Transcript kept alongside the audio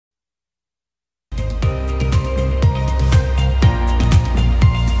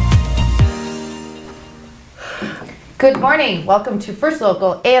Good morning. Welcome to First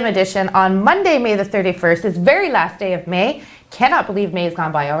Local AM edition on Monday, May the 31st. It's very last day of May. Cannot believe May has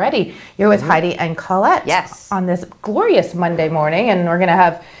gone by already. You're with Heidi and Colette. Yes. On this glorious Monday morning, and we're going to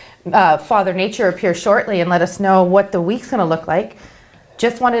have Father Nature appear shortly and let us know what the week's going to look like.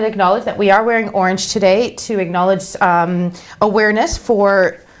 Just wanted to acknowledge that we are wearing orange today to acknowledge awareness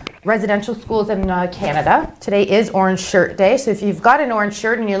for residential schools in Canada. Today is Orange Shirt Day, so if you've got an orange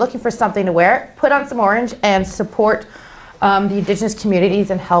shirt and you're looking for something to wear, put on some orange and support the Indigenous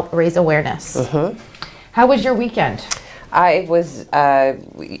communities and help raise awareness. How was your weekend? I was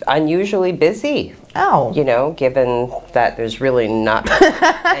unusually busy. Oh. You know, given that there's really not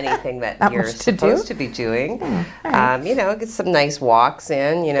anything that you're supposed to be doing. Right. You know, get some nice walks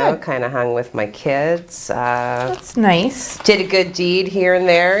in, you know, kind of hung with my kids. That's nice. Did a good deed here and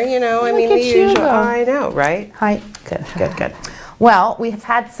there, you know, I mean, the usual. I know, right? Hi. Good. Well, we have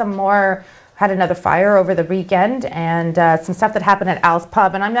had had another fire over the weekend and some stuff that happened at Al's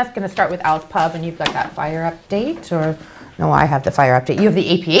Pub. And I'm not going to start with Al's Pub, and you've got that fire update, or... No, I have the fire update. You have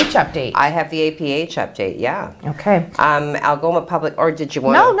the APH update. I have the APH update, yeah. Okay. Algoma Public, or did you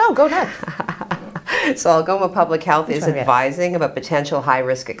want No, go next. So Algoma Public Health is advising of a potential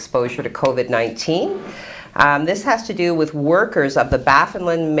high-risk exposure to COVID-19. This has to do with workers of the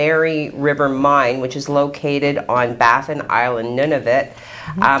Baffinland Mary River Mine, which is located on Baffin Island, Nunavut,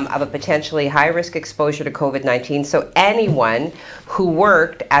 of a potentially high-risk exposure to COVID-19. So anyone who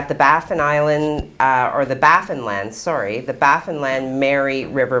worked at the Baffin Island, or the Baffinland Mary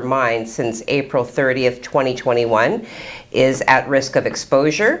River Mine since April 30th, 2021 is at risk of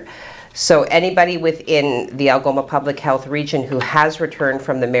exposure. So anybody within the Algoma Public Health region who has returned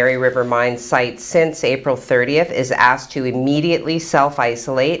from the Mary River Mine site since April 30th is asked to immediately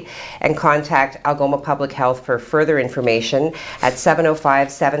self-isolate and contact Algoma Public Health for further information at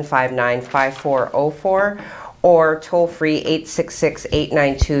 705-759-5404 or toll-free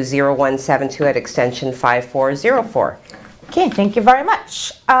 866-892-0172 at extension 5404. Okay, thank you very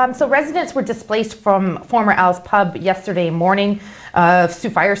much. So residents were displaced from former Al's Pub yesterday morning.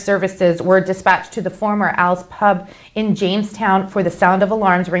 Fire services were dispatched to the former Al's Pub in Jamestown for the sound of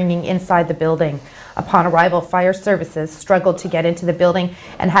alarms ringing inside the building. Upon arrival, fire services struggled to get into the building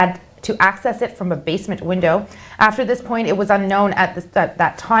and had to access it from a basement window. After this point, it was unknown at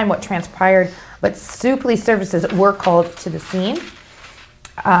that time what transpired, but Sault Police services were called to the scene.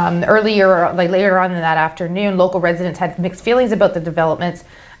 Later on in that afternoon, local residents had mixed feelings about the developments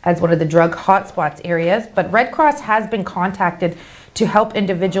as one of the drug hotspots areas, but Red Cross has been contacted to help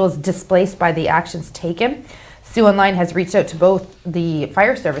individuals displaced by the actions taken. Sue Online has reached out to both the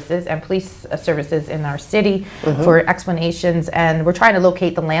fire services and police services in our city for explanations, and we're trying to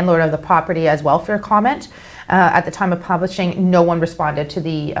locate the landlord of the property as well for a comment. At the time of publishing, no one responded to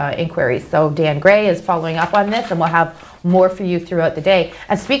the inquiries. So Dan Gray is following up on this, and we'll have more for you throughout the day.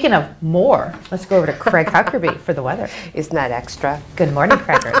 And speaking of more, let's go over to Craig Huckerby for the weather. Isn't that extra? Good morning,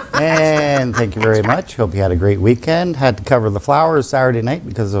 Craig. And thank you very much. Hope you had a great weekend. Had to cover the flowers Saturday night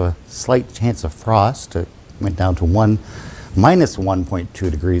because of a slight chance of frost. It went down to minus 1.2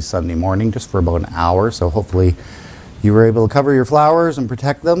 degrees Sunday morning just for about an hour. So hopefully you were able to cover your flowers and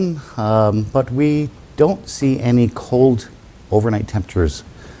protect them. But we don't see any cold overnight temperatures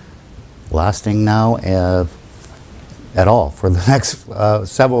lasting now at all for the next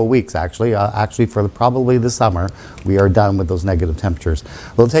several weeks, actually. For probably the summer, we are done with those negative temperatures.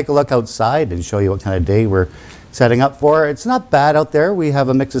 We'll take a look outside and show you what kind of day we're setting up for. It's not bad out there. We have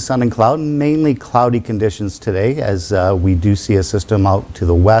a mix of sun and cloud, mainly cloudy conditions today, as we do see a system out to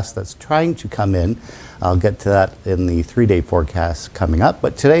the west that's trying to come in. I'll get to that in the 3-day forecast coming up.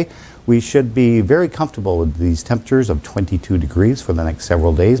 But today, we should be very comfortable with these temperatures of 22 degrees for the next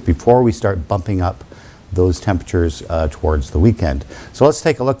several days before we start bumping up those temperatures towards the weekend. So let's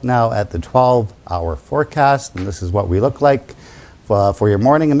take a look now at the 12-hour forecast, and this is what we look like for your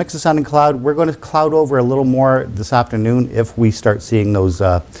morning. A mix of sun and cloud. We're going to cloud over a little more this afternoon if we start seeing those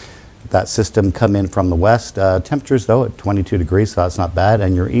that system come in from the west. Temperatures though at 22 degrees, so that's not bad.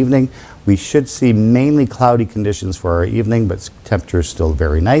 And your evening, we should see mainly cloudy conditions for our evening, but temperatures still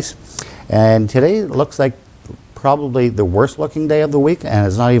very nice. And today looks like probably the worst looking day of the week, and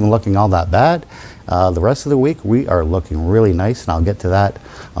it's not even looking all that bad. The rest of the week we are looking really nice, and I'll get to that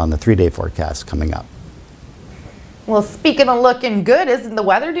on the 3-day forecast coming up. Well, speaking of looking good, isn't the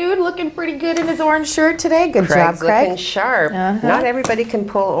weather dude looking pretty good in his orange shirt today? Good job, Craig. Looking sharp. Not everybody can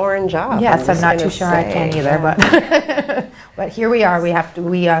pull orange off. Yes, I'm not too sure I can either, but here we are.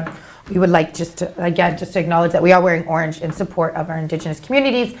 We would like just to acknowledge that we are wearing orange in support of our Indigenous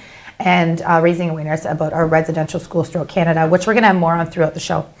communities and raising awareness about our residential school throughout Canada, which we're going to have more on throughout the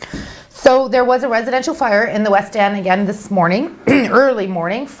show. So there was a residential fire in the West End again this morning, early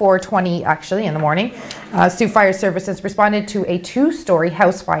morning, 4:20 actually in the morning. Sault Fire Services responded to a 2-story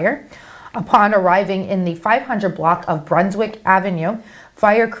house fire. Upon arriving in the 500 block of Brunswick Avenue,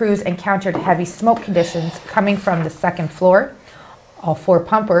 fire crews encountered heavy smoke conditions coming from the 2nd floor. All 4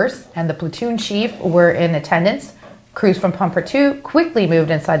 pumpers and the platoon chief were in attendance. Crews from Pumper 2 quickly moved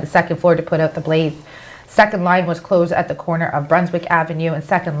inside the 2nd floor to put out the blaze. Second line was closed at the corner of Brunswick Avenue and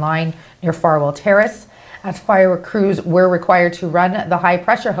second line near Farwell Terrace, as fire crews were required to run the high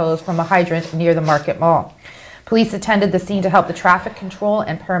pressure hose from a hydrant near the Market Mall. Police attended the scene to help the traffic control,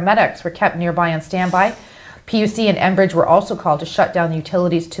 and paramedics were kept nearby on standby. PUC and Enbridge were also called to shut down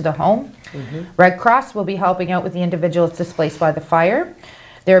utilities to the home. Red Cross will be helping out with the individuals displaced by the fire.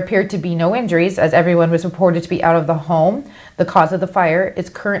 There appeared to be no injuries, as everyone was reported to be out of the home. The cause of the fire is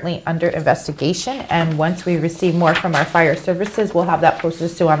currently under investigation, and once we receive more from our fire services, we'll have that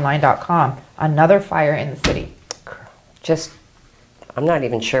posted to online.com. Another fire in the city. I'm not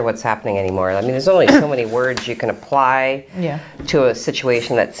even sure what's happening anymore. I mean, there's only so many words you can apply to a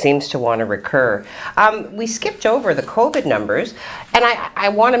situation that seems to want to recur. We skipped over the COVID numbers, and I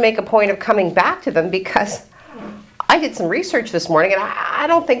want to make a point of coming back to them because I did some research this morning, and I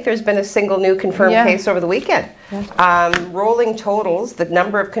don't think there's been a single new confirmed case over the weekend. Rolling totals, the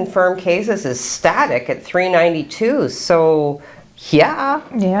number of confirmed cases is static at 392. So, yeah,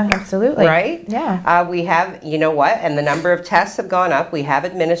 absolutely. Right? Yeah. We have, you know what, and the number of tests have gone up. We have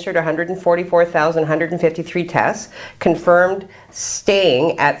administered 144,153 tests, confirmed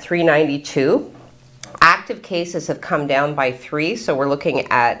staying at 392. Active cases have come down by 3, so we're looking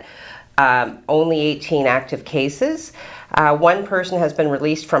at only 18 active cases. 1 person has been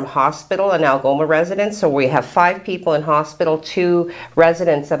released from hospital, an Algoma resident. So we have 5 people in hospital, 2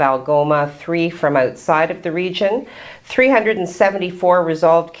 residents of Algoma, 3 from outside of the region. 374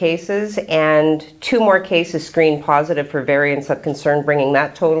 resolved cases and 2 more cases screened positive for variants of concern, bringing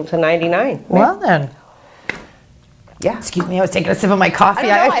that total to 99. Well then. Yeah. Excuse me, I was taking a sip of my coffee.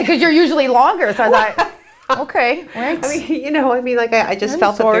 Because you're usually longer, so I thought... Okay, right. I mean, I just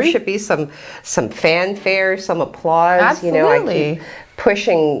felt that there should be some fanfare, some applause. Absolutely. I keep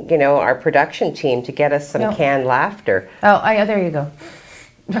pushing, our production team to get us some canned laughter. Oh, there you go.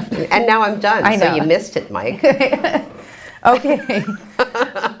 And now I'm done. I know. So you missed it, Mike. Okay.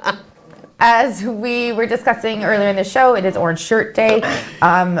 As we were discussing earlier in the show, it is Orange Shirt Day.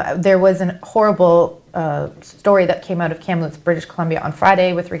 There was a horrible story that came out of Kamloops, British Columbia on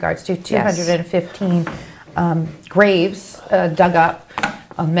Friday with regards to 215 graves dug up,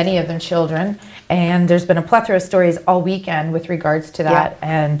 many of them children. And there's been a plethora of stories all weekend with regards to that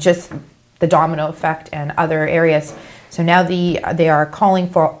and just the domino effect and other areas. So now they are calling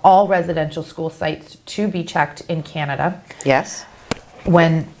for all residential school sites to be checked in Canada. Yes.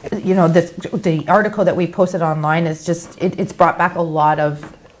 When, the article that we posted online is just, it's brought back a lot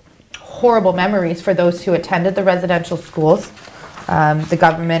of horrible memories for those who attended the residential schools. The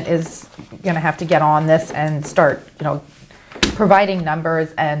government is going to have to get on this and start, providing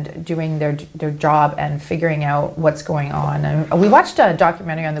numbers and doing their job and figuring out what's going on. And we watched a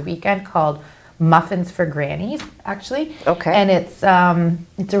documentary on the weekend called Muffins for Grannies, actually. Okay. And it's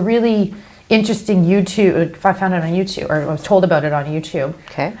a really interesting YouTube. I found it on YouTube, or I was told about it on YouTube.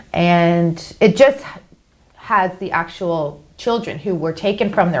 Okay. And it just has the actual children who were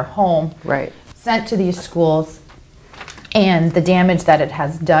taken from their home, sent to these schools, and the damage that it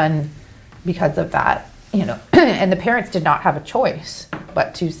has done because of that. And the parents did not have a choice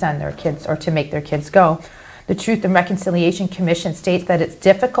but to send their kids or to make their kids go. The Truth and Reconciliation Commission states that it's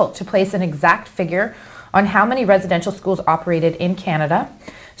difficult to place an exact figure on how many residential schools operated in Canada.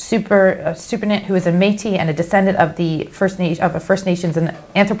 Superintendent, who is a Métis and a descendant of a First Nations and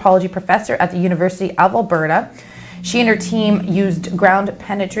anthropology professor at the University of Alberta, she and her team used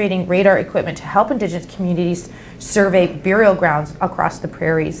ground-penetrating radar equipment to help Indigenous communities survey burial grounds across the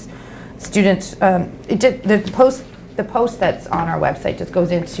prairies. Students, the post that's on our website just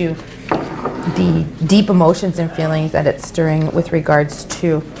goes into the deep emotions and feelings that it's stirring with regards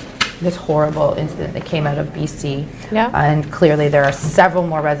to this horrible incident that came out of BC. Yeah. And clearly there are several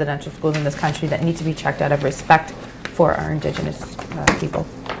more residential schools in this country that need to be checked out of respect for our Indigenous people.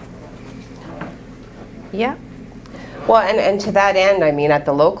 Yeah. Well, and to that end, I mean, at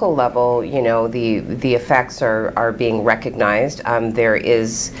the local level, the effects are being recognized. There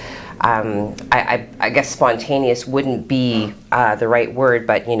is I guess spontaneous wouldn't be the right word,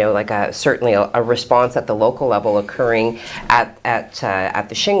 but like certainly a response at the local level occurring at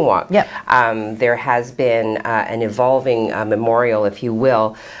the Shingwalk. Yep. There has been an evolving memorial, if you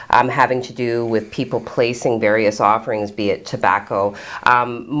will, having to do with people placing various offerings, be it tobacco.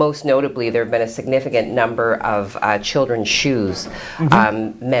 Most notably, there have been a significant number of children's shoes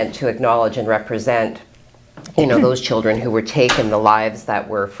meant to acknowledge and represent those children who were taken, the lives that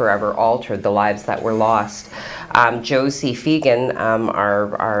were forever altered, the lives that were lost. Josie Fegan,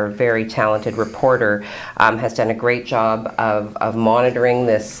 our very talented reporter, has done a great job of monitoring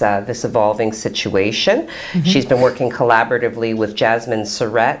this evolving situation. She's been working collaboratively with Jasmine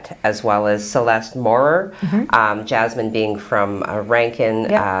Surrett as well as Celeste Morer, Jasmine being from Rankin,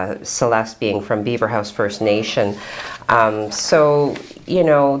 Celeste being from Beaver House First Nation. So,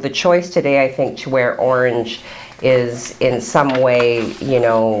 the choice today, I think, to wear orange is in some way,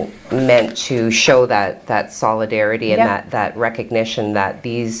 meant to show that solidarity and that recognition that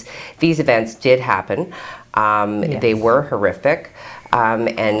these events did happen. They were horrific.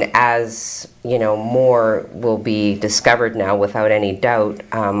 And as, more will be discovered now without any doubt,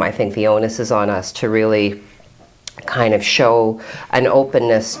 I think the onus is on us to really kind of show an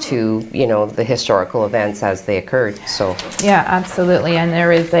openness to the historical events as they occurred. So yeah, absolutely. And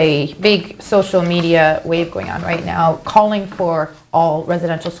there is a big social media wave going on right now calling for all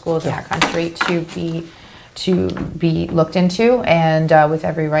residential schools in our country to be looked into, and with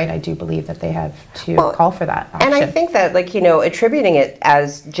every right, I do believe that they have to call for that action. And I think that, attributing it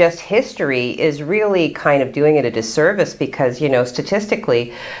as just history is really kind of doing it a disservice, because,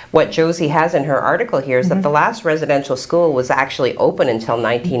 statistically, what Josie has in her article here is that the last residential school was actually open until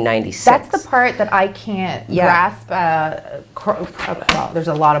 1996. That's the part that I can't grasp. Well, there's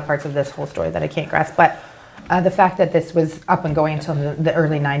a lot of parts of this whole story that I can't grasp, but the fact that this was up and going until the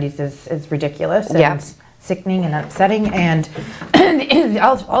early 90s is ridiculous. And sickening and upsetting, and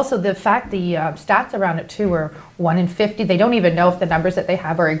also the fact the stats around it too are 1 in 50. They don't even know if the numbers that they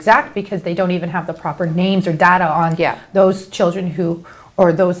have are exact, because they don't even have the proper names or data on those children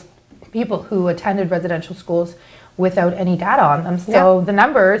or those people who attended residential schools without any data on them. So the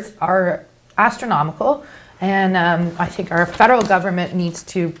numbers are astronomical, and I think our federal government needs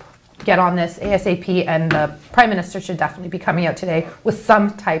to get on this ASAP, and the Prime Minister should definitely be coming out today with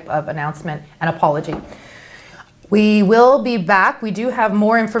some type of announcement and apology. We will be back. We do have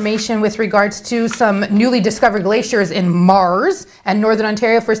more information with regards to some newly discovered glaciers in Mars, and Northern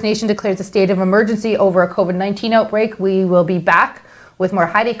Ontario First Nation declares a state of emergency over a COVID-19 outbreak. We will be back with more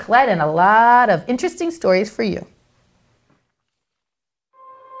Heidi Collette and a lot of interesting stories for you.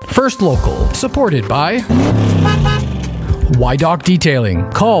 First Local, supported by YDoc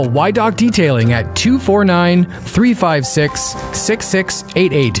Detailing. Call YDoc Detailing at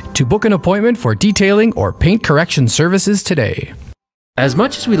 249-356-6688 to book an appointment for detailing or paint correction services today. As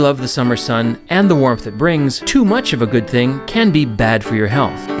much as we love the summer sun and the warmth it brings, too much of a good thing can be bad for your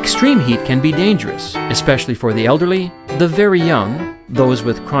health. Extreme heat can be dangerous, especially for the elderly, the very young, those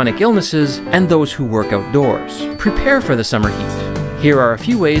with chronic illnesses, and those who work outdoors. Prepare for the summer heat. Here are a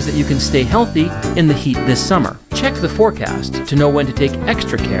few ways that you can stay healthy in the heat this summer. Check the forecast to know when to take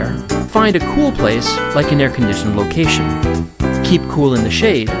extra care. Find a cool place like an air-conditioned location. Keep cool in the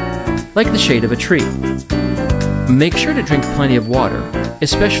shade, like the shade of a tree. Make sure to drink plenty of water,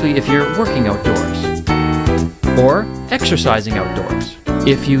 especially if you're working outdoors or exercising outdoors.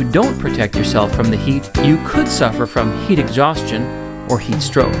 If you don't protect yourself from the heat, you could suffer from heat exhaustion or heat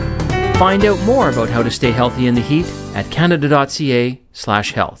stroke. Find out more about how to stay healthy in the heat at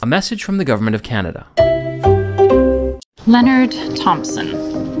canada.ca/health. A message from the Government of Canada. Leonard Thompson,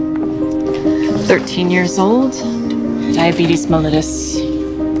 13 years old, diabetes mellitus,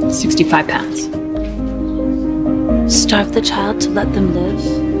 65 pounds. Starve the child to let them live?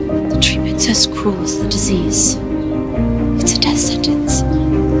 The treatment's as cruel as the disease. It's a death sentence.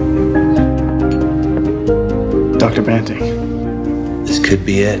 Dr. Banting. This could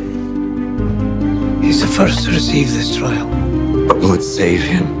be it. He's the first to receive this trial. But will it save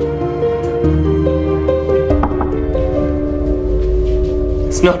him?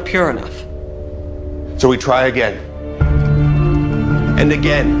 It's not pure enough. So we try again. And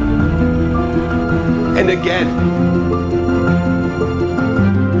again. And again.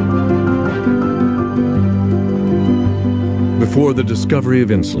 Before the discovery of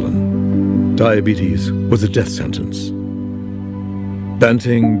insulin, diabetes was a death sentence.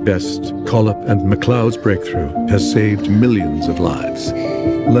 Banting, Best, Collip, and MacLeod's breakthrough has saved millions of lives.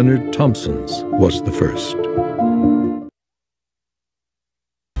 Leonard Thompson's was the first.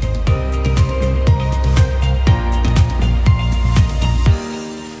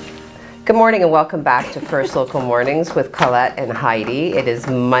 Good morning and welcome back to First Local Mornings with Colette and Heidi. It is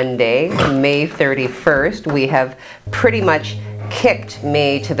Monday, May 31st. We have pretty much kicked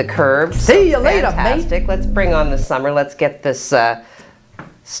May to the curb. See you later, Fantastic. Let's bring on the summer. Let's get this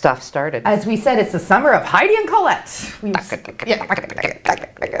stuff started. As we said, it's the summer of Heidi and Colette. I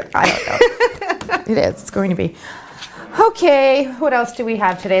don't know. It is. It's going to be. Okay, what else do we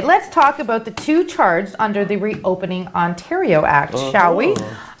have today? Let's talk about the 2 charged under the Reopening Ontario Act, shall we?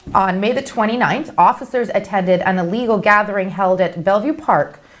 On May the 29th, officers attended an illegal gathering held at Bellevue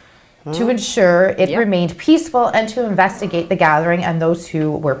Park to ensure it remained peaceful and to investigate the gathering and those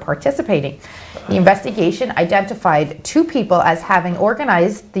who were participating. The investigation identified 2 people as having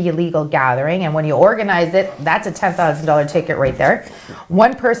organized the illegal gathering, and when you organize it, that's a $10,000 ticket right there.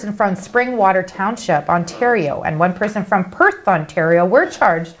 1 person from Springwater Township, Ontario, and 1 person from Perth, Ontario were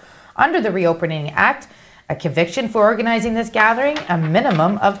charged under the Reopening Act. A conviction for organizing this gathering, a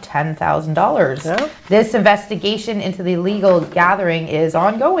minimum of $10,000. Yeah. This investigation into the illegal gathering is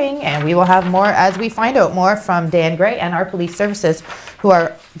ongoing, and we will have more as we find out more from Dan Gray and our police services, who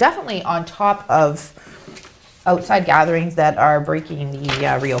are definitely on top of outside gatherings that are breaking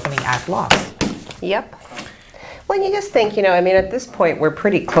the Reopening Act laws. Yep. Well, you just think, you know, I mean, at this point, we're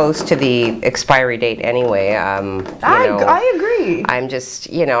pretty close to the expiry date anyway. I agree. I'm just,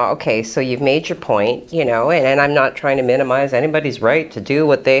 you know, okay, so you've made your point, you know, and I'm not trying to minimize anybody's right to do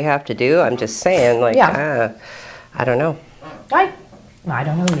what they have to do. I'm just saying, like, I don't know. I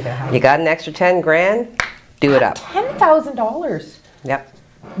don't know either. You got an extra 10 grand? Do it up. $10,000. Yep.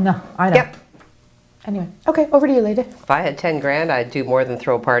 No, I know. Yep. Anyway, okay, over to you, lady. If I had 10 grand, I'd do more than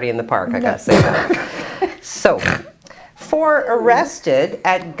throw a party in the park, I gotta say that. So, 4 arrested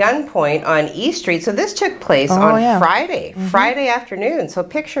at gunpoint on East Street. So this took place on Friday, Friday afternoon. So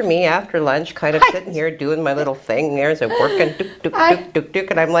picture me after lunch kind of sitting here doing my little thing. There's a working,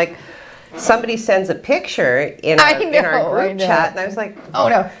 duk, and I'm like, somebody sends a picture in our group chat, and I was like, oh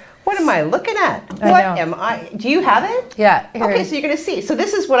no. What am I looking at? What am I? Do you have it? Yeah. Okay, so you're going to see. So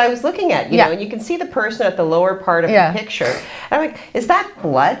this is what I was looking at, you know, and you can see the person at the lower part of the picture. And I'm like, is that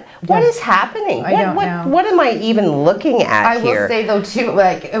blood? What is happening? What am I even looking at here? I will say though too,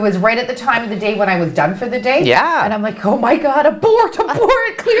 like it was right at the time of the day when I was done for the day. Yeah. And I'm like, oh my God, abort, clear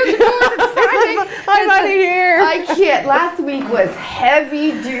the doors, it's Friday. I'm out of here. I can't. Last week was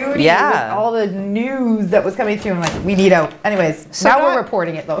heavy duty with all the news that was coming through. I'm like, we need out. Anyways, so now we're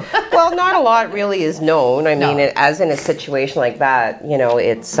reporting it though. Well, not a lot really is known. I mean, as in a situation like that, you know,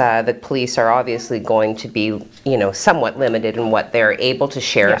 it's the police are obviously going to be, you know, somewhat limited in what they're able to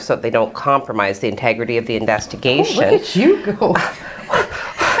share so that they don't compromise the integrity of the investigation. Oh, look at you go.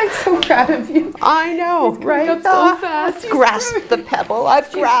 I'm so proud of you. I know, right? Up so fast. I've grasped the pebble.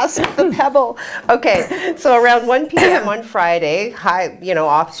 I've grasped the pebble. Okay, so around 1 p.m. on Friday,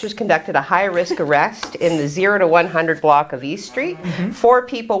 officers conducted a high-risk arrest in the 0 to 100 block of East Street. 4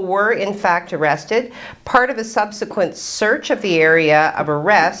 people were, in fact, arrested. Part of a subsequent search of the area of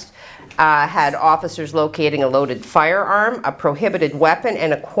arrest had officers locating a loaded firearm, a prohibited weapon,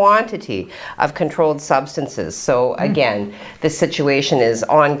 and a quantity of controlled substances. So again, this situation is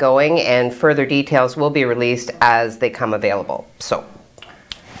ongoing and further details will be released as they come available. So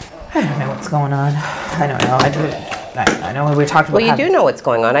I don't know what's going on. I don't know. I know we talked about. Well, you do know what's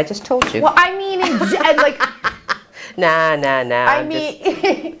going on. I just told you. Well, I mean, like. Nah. I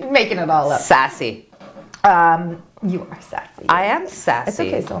mean, making it all up. Sassy. You are sassy. I am sassy. It's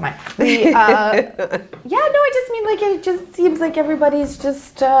okay, so am I. I just mean like it just seems like everybody's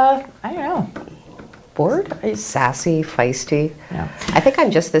just, I don't know, bored? Sassy, feisty. No. I think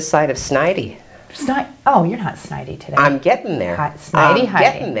I'm just this side of snidey. Oh, you're not snidey today. I'm getting there. Snidey Heidi.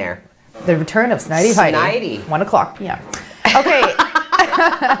 Getting there. The return of Snidey Heidi. 1 o'clock p.m. Okay.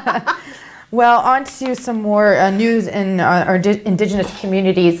 Well, on to some more news in our Indigenous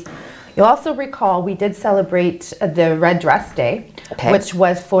communities. You'll also recall we did celebrate the Red Dress Day, which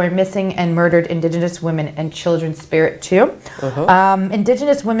was for missing and murdered Indigenous women and children's spirit too.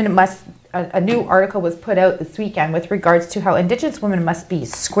 Indigenous women must, a new article was put out this weekend with regards to how Indigenous women must be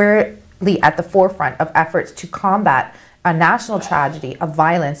squarely at the forefront of efforts to combat a national tragedy of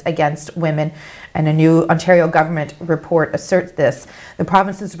violence against women, and a new Ontario government report asserts this. The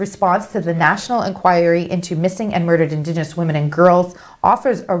province's response to the national inquiry into missing and murdered Indigenous women and girls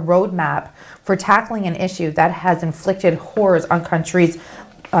offers a roadmap for tackling an issue that has inflicted horrors on countries,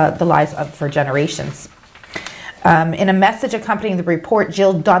 the lives of for generations. In a message accompanying the report,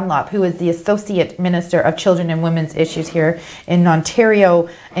 Jill Dunlop, who is the Associate Minister of Children and Women's Issues here in Ontario,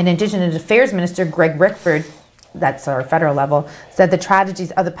 and Indigenous Affairs Minister Greg Rickford that's our federal level, said the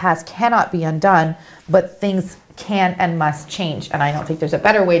tragedies of the past cannot be undone, but things can and must change. And I don't think there's a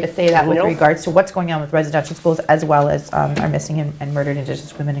better way to say that with regards to what's going on with residential schools, as well as our missing and murdered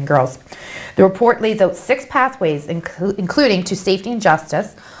Indigenous women and girls. The report lays out 6 pathways, including to safety and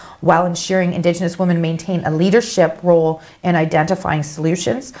justice, while ensuring Indigenous women maintain a leadership role in identifying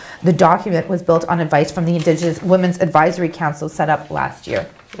solutions. The document was built on advice from the Indigenous Women's Advisory Council set up last year,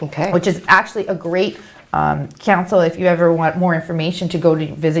 which is actually a great council if you ever want more information to go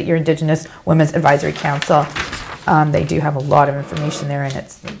to visit your Indigenous Women's Advisory Council. They do have a lot of information there,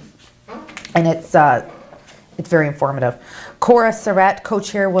 and it's very informative. Cora Surratt,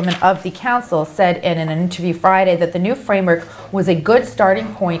 co-chairwoman of the council, said in an interview Friday that the new framework was a good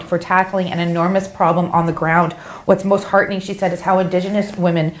starting point for tackling an enormous problem on the ground. What's most heartening, she said, is how Indigenous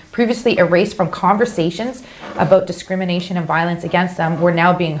women, previously erased from conversations about discrimination and violence against them, were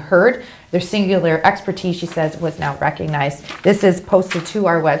now being heard. Their singular expertise, she says, was now recognized. This is posted to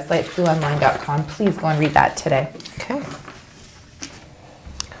our website, fluonline.com. Please go and read that today. Okay.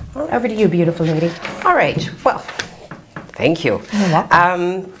 Over to you, beautiful lady. All right. Well, thank you. You're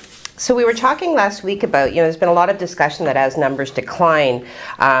welcome. So we were talking last week about, there's been a lot of discussion that as numbers decline,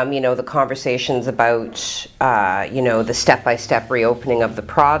 the conversations about, the step-by-step reopening of the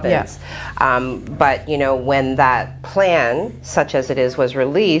province. But, when that plan, such as it is, was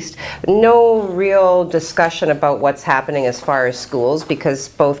released, no real discussion about what's happening as far as schools, because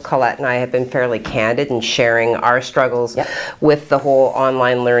both Colette and I have been fairly candid in sharing our struggles with the whole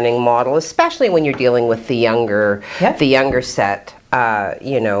online learning model, especially when you're dealing with the younger set.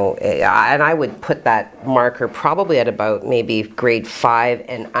 And I would put that marker probably at about maybe grade 5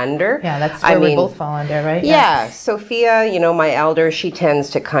 and under. Yeah, that's where we both fall under, right? Yeah, Sophia, my elder, she tends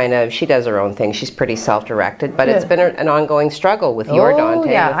to she does her own thing. She's pretty self-directed, but it's been an ongoing struggle with your Dante.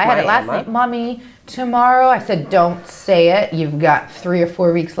 Oh, yeah, I had it last night. Mommy, tomorrow, I said, don't say it. You've got 3 or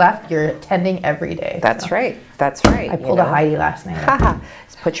 4 weeks left. You're attending every day. That's right. That's right. I pulled a Heidi last night.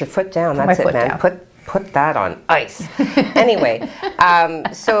 Just put your foot down. That's it, man. Put that on ice. Anyway,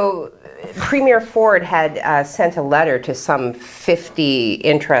 so Premier Ford had sent a letter to some 50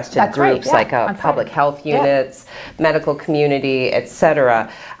 interested groups, like public health units, medical community, etc.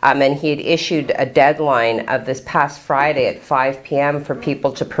 And he had issued a deadline of this past Friday at 5 p.m. for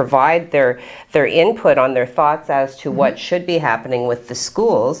people to provide their input on their thoughts as to what should be happening with the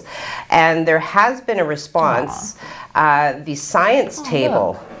schools. And there has been a response. The science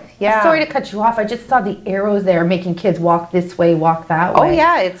table. Look. Yeah. Sorry to cut you off. I just saw the arrows there making kids walk this way, walk that way. Oh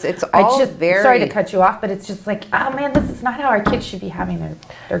yeah, it's all very. Sorry to cut you off, but it's just like, oh man, this is not how our kids should be having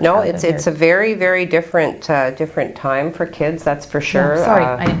their No, it's a very, very different different time for kids. That's for sure. Yeah, sorry,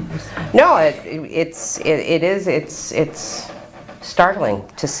 I didn't. No, it's startling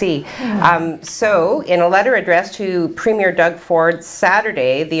to see. So, in a letter addressed to Premier Doug Ford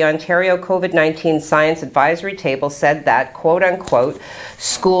Saturday, the Ontario COVID-19 Science Advisory Table said that, quote unquote,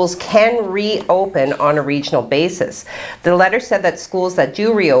 schools can reopen on a regional basis. The letter said that schools that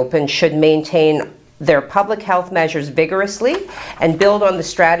do reopen should maintain their public health measures vigorously and build on the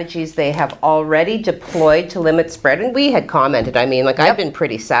strategies they have already deployed to limit spread. And we had commented, I've been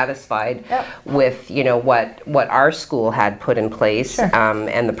pretty satisfied with, what our school had put in place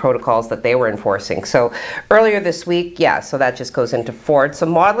and the protocols that they were enforcing. So earlier this week, so that just goes into Ford. So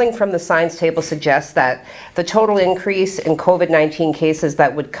modeling from the science table suggests that the total increase in COVID-19 cases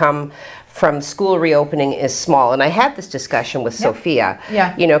that would come from school reopening is small. And I had this discussion with Sophia,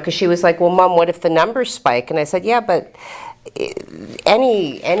 because she was like, well, Mom, what if the numbers spike? And I said, yeah, but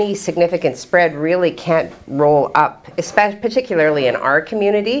any significant spread really can't roll up, especially particularly in our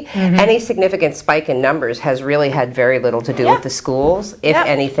community. Any significant spike in numbers has really had very little to do with the schools, if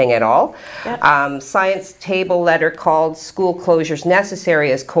anything at all. Science table letter called school closures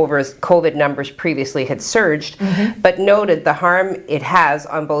necessary as COVID numbers previously had surged, but noted the harm it has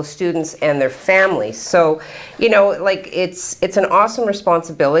on both students and their families. So, it's an awesome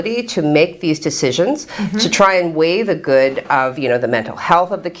responsibility to make these decisions, to try and weigh the good of the mental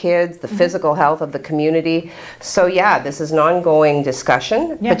health of the kids, the physical health of the community. So this is an ongoing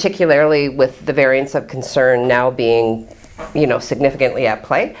discussion, particularly with the variants of concern now being significantly at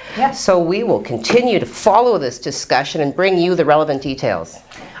play. So we will continue to follow this discussion and bring you the relevant details.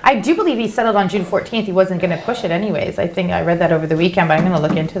 I do believe he settled on June 14th. He wasn't going to push it anyways. I think I read that over the weekend, but I'm going to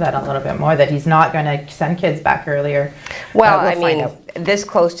look into that a little bit more, that he's not going to send kids back earlier. Well, this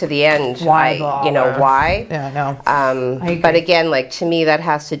close to the end, Why you know, why? Yeah, no. But again, like, to me, that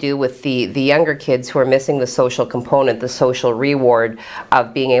has to do with the younger kids who are missing the social component, the social reward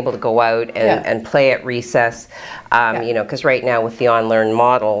of being able to go out and play at recess. You know, because right now with the online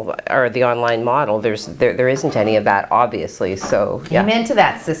model, there isn't any of that, obviously. So yeah. Amen to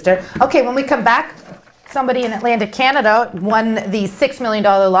that, sister. Okay, when we come back, somebody in Atlantic, Canada won the $6 million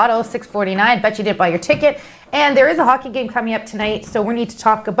lotto, 649. Bet you didn't buy your ticket. And there is a hockey game coming up tonight, so we need to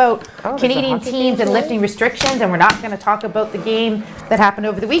talk about Canadian teams and lifting restrictions, and we're not going to talk about the game that happened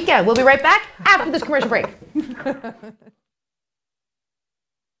over the weekend. We'll be right back after this commercial break.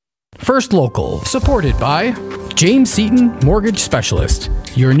 First Local, supported by James Seaton, Mortgage Specialist.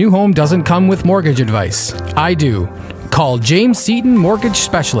 Your new home doesn't come with mortgage advice. I do. Call James Seaton Mortgage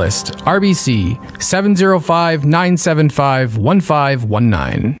Specialist, RBC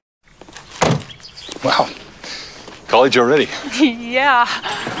 705-975-1519. Wow. College already? Yeah.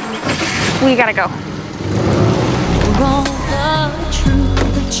 We gotta go.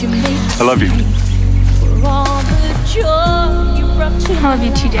 I love you. I love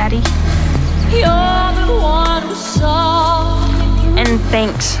you too, Daddy. And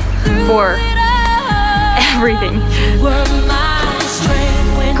thanks for everything.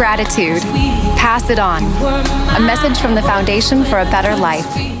 Gratitude. Pass it on. A message from the Foundation for a Better Life.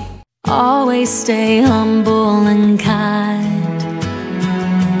 Always stay humble and kind.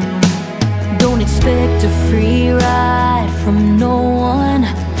 Don't expect a free ride from no one.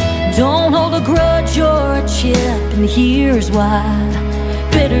 Don't hold a grudge or a chip, and here's why.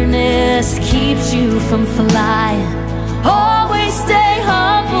 Bitterness keeps you from flying. Always stay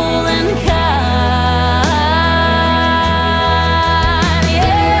humble and kind.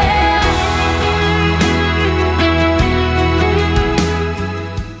 Yeah.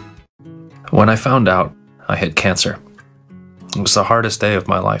 When I found out I had cancer, it was the hardest day of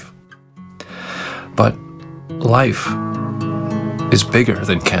my life. But life is bigger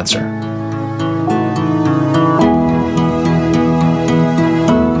than cancer.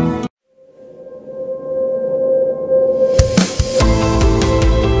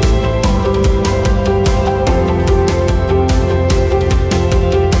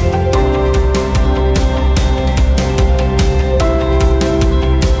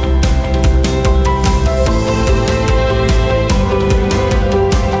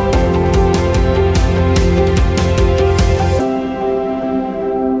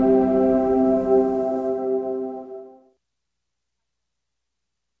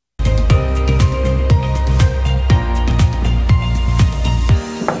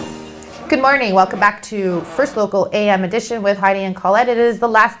 Good morning. Welcome back to First Local AM edition with Heidi and Colette. It is the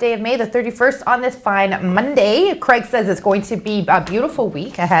last day of May, the 31st, on this fine Monday. Craig says it's going to be a beautiful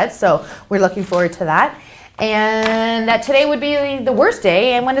week ahead, so we're looking forward to that. And that today would be the worst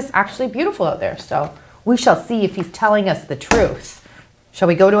day, and when it's actually beautiful out there. So we shall see if he's telling us the truth. Shall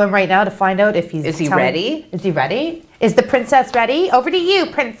we go to him right now to find out if he's Is he ready? Is he ready? Is the princess ready? Over to you,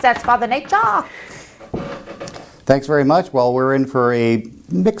 Princess Father Nature. Thanks very much. Well, we're in for a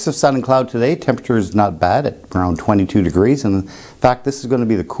mix of sun and cloud today. Temperature is not bad at around 22 degrees. And in fact, this is going to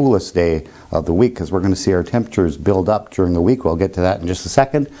be the coolest day of the week because we're going to see our temperatures build up during the week. We'll get to that in just a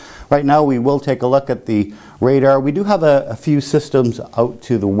second. Right now, we will take a look at the radar. We do have a few systems out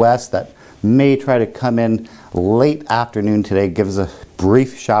to the west that may try to come in late afternoon today, give us a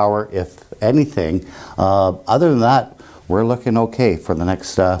brief shower, if anything. Other than that, we're looking okay for the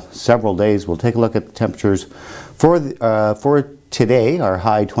next several days. We'll take a look at the temperatures for today. Our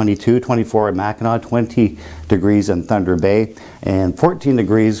high 22, 24 in Mackinac, 20 degrees in Thunder Bay, and 14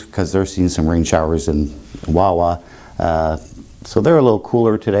 degrees because they're seeing some rain showers in Wawa. So they're a little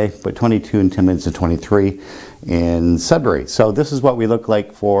cooler today, but 22 in Timmins and 23 in Sudbury. So this is what we look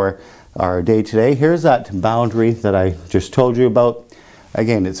like for our day today. Here's that boundary that I just told you about.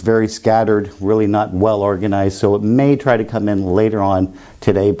 Again, it's very scattered, really not well organized, so it may try to come in later on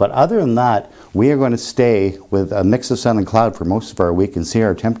today. But other than that, we are going to stay with a mix of sun and cloud for most of our week and see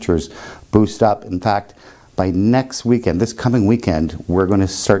our temperatures boost up. In fact, by next weekend, this coming weekend, we're going to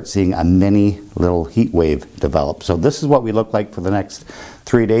start seeing a mini little heat wave develop. So this is what we look like for the next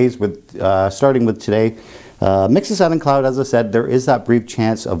 3 days, with starting with today. Mix of sun and cloud, as I said, there is that brief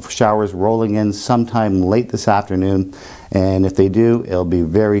chance of showers rolling in sometime late this afternoon. And if they do, it'll be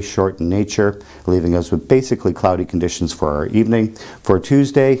very short in nature, leaving us with basically cloudy conditions for our evening. For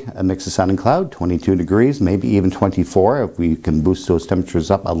Tuesday, a mix of sun and cloud, 22 degrees, maybe even 24 if we can boost those temperatures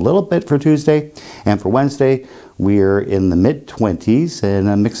up a little bit for Tuesday. And for Wednesday, we're in the mid-20s and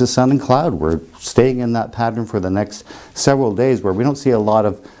a mix of sun and cloud. We're staying in that pattern for the next several days where we don't see a lot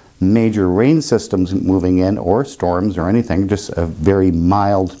of major rain systems moving in or storms or anything, just a very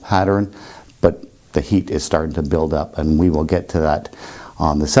mild pattern, but the heat is starting to build up, and we will get to that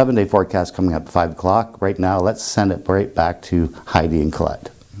on the 7-day forecast coming up at 5 o'clock. Right now, let's send it right back to Heidi and Colette.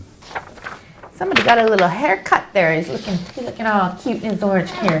 Somebody got a little haircut there. He's looking all cute in his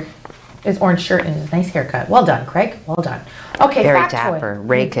orange hair. His orange shirt and his nice haircut. Well done, Craig. Well done. Okay, very factoid. dapper,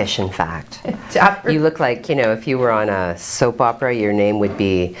 rakish, in fact. Dapper. You look like, you know, if you were on a soap opera, your name would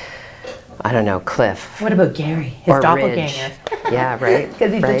be, I don't know, Cliff. What about Gary? His doppelganger. Ridge. Yeah, right.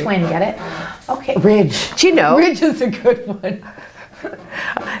 Because he's the twin. Get it? Okay, Ridge. Do you know? Ridge is a good one.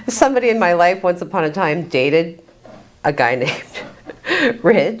 Somebody in my life once upon a time dated a guy named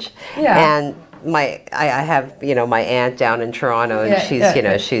Ridge. Yeah. And I have, you know, my aunt down in Toronto, and she's, you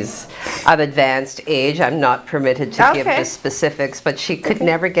know, she's of advanced age. I'm not permitted to give the specifics, but she could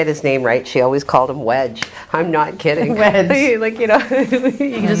never get his name right. She always called him Wedge. I'm not kidding. Wedge. Like, you know,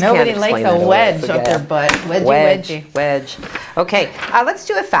 you just nobody can't likes explain a that wedge away. up their butt. Wedgie, Wedge. wedgie. Wedge. Okay, let's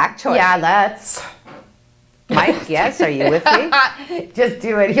do a factoid. Yeah, let's. Mike, yes, are you with me? Just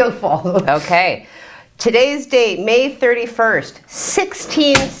do it. He'll follow. Okay. Today's date, May 31st,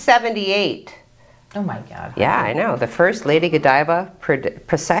 1678. Oh my God. Yeah, I know. The first Lady Godiva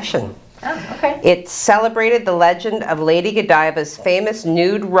procession. Oh, okay. It celebrated the legend of Lady Godiva's famous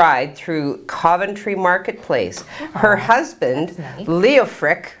nude ride through Coventry Marketplace. Her husband,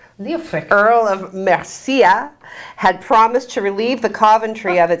 Leofric, Earl of Mercia, had promised to relieve the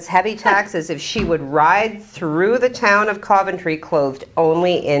Coventry of its heavy taxes if she would ride through the town of Coventry clothed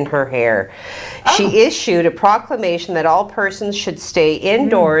only in her hair. She issued a proclamation that all persons should stay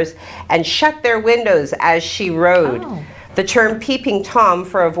indoors and shut their windows as she rode. The term peeping Tom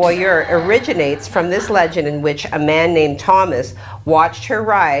for a voyeur originates from this legend in which a man named Thomas watched her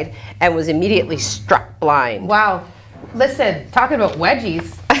ride and was immediately struck blind. Wow. Listen, talking about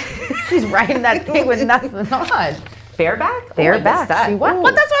wedgies, she's riding that thing with nothing on. Bareback? Bareback. That? Well,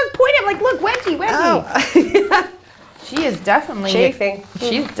 that's what I was pointing at. Like, look, wedgie. Oh. She is definitely chafing.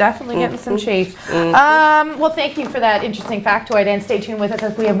 She's definitely getting some chafe. Well, thank you for that interesting factoid, and stay tuned with us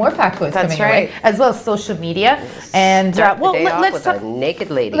as we have more factoids coming your way, as well as social media. And well, let's talk with a naked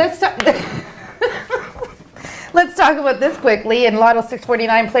lady. Let's talk. Let's talk about this quickly. And Lotto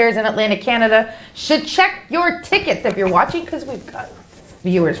 649 players in Atlantic Canada should check your tickets if you're watching, because we've got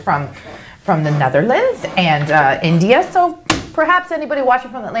viewers from the Netherlands and India. So perhaps anybody watching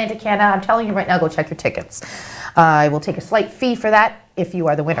from Atlantic Canada, I'm telling you right now, go check your tickets. I will take a slight fee for that if you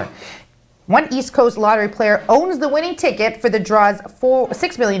are the winner. One East Coast lottery player owns the winning ticket for the draw's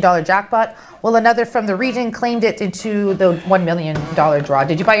 $6 million jackpot, while another from the region claimed it into the $1 million draw.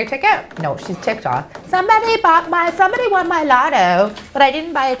 Did you buy your ticket? No, she's ticked off. Somebody won my lotto, but I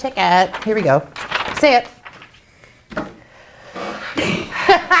didn't buy a ticket. Here we go. Say it.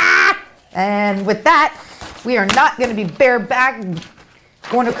 And with that, we are not going to be bareback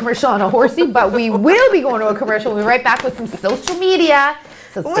going to a commercial on a horsey, but we will be going to a commercial. We'll be right back with some social media.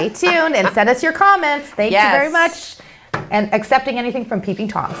 So stay tuned and send us your comments. Thank you very much. And accepting anything from Peeping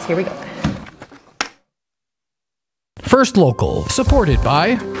Toms. Here we go. First Local, supported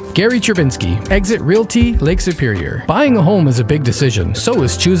by Gary Chervinsky, Exit Realty, Lake Superior. Buying a home is a big decision, so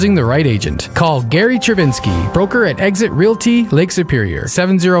is choosing the right agent. Call Gary Chervinsky, broker at Exit Realty, Lake Superior,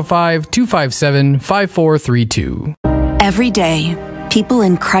 705-257-5432. Every day, people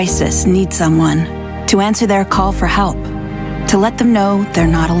in crisis need someone to answer their call for help, to let them know they're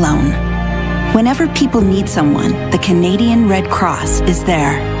not alone. Whenever people need someone, the Canadian Red Cross is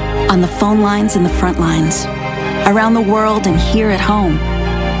there, on the phone lines and the front lines, around the world and here at home.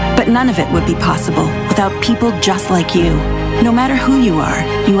 But none of it would be possible without people just like you. No matter who you are,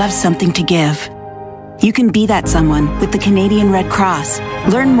 you have something to give. You can be that someone with the Canadian Red Cross.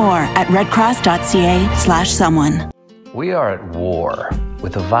 Learn more at redcross.ca/someone. We are at war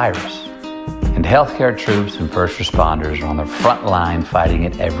with a virus, and healthcare troops and first responders are on the front line fighting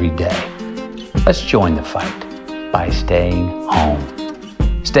it every day. Let's join the fight by staying home.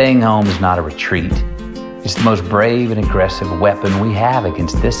 Staying home is not a retreat. It's the most brave and aggressive weapon we have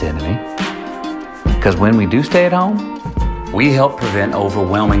against this enemy. Because when we do stay at home, we help prevent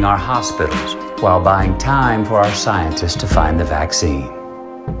overwhelming our hospitals while buying time for our scientists to find the vaccine.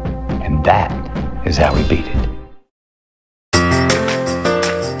 And that is how we beat it.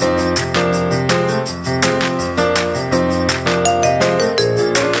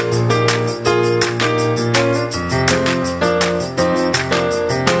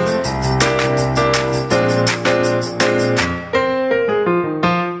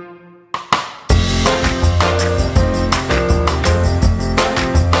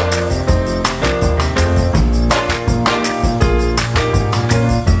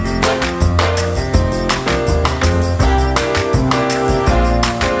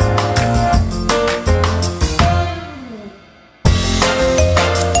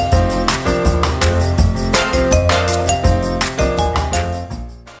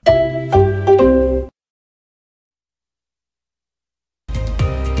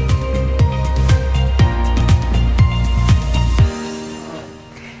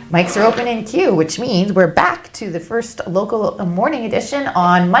 Mics are open in queue, which means we're back to the first local morning edition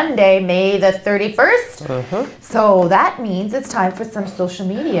on Monday, May the 31st. So that means it's time for some social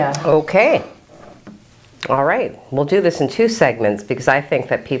media. Okay. All right. We'll do this in 2 segments because I think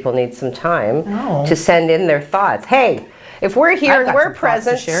that people need some time to send in their thoughts. Hey, if we're here and we're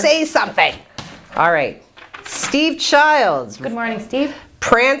present, say something. All right. Steve Childs. Good morning, Steve.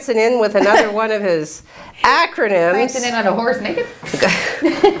 Prancing in with another one of his acronyms. Prancing in on a horse naked.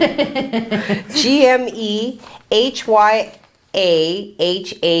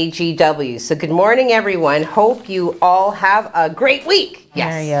 GMEHYAHAGW. So good morning, everyone. Hope you all have a great week.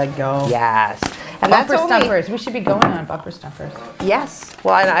 Yes. There you go. Yes. And Bumper Stumpers. We should be going on Bumper Stumpers. Yes.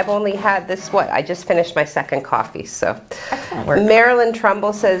 Well, and I've only had this, I just finished my 2nd coffee, so. Excellent work. Marilyn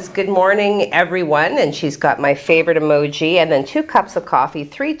Trumbull says, good morning, everyone. And she's got my favorite emoji, and then 2 cups of coffee,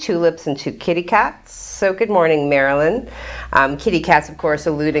 3 tulips, and 2 kitty cats. So good morning, Marilyn. Kitty cats, of course,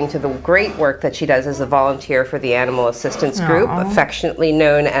 alluding to the great work that she does as a volunteer for the Animal Assistance Group, affectionately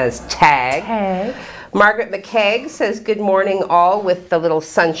known as TAG. TAG. Margaret McKegg says, good morning all, with the little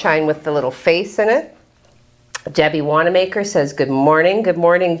sunshine with the little face in it. Debbie Wanamaker says, good morning. Good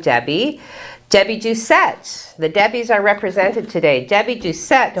morning, Debbie. Debbie Doucette. The Debbies are represented today. Debbie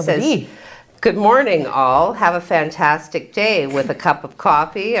Doucette says, good morning all. Have a fantastic day with a cup of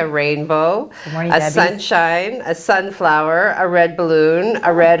coffee, a rainbow, good morning, a Debbies. Sunshine, a sunflower, a red balloon,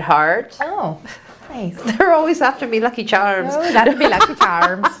 a red heart. Oh. Nice. They're always after me, Lucky Charms. Oh, that'd be Lucky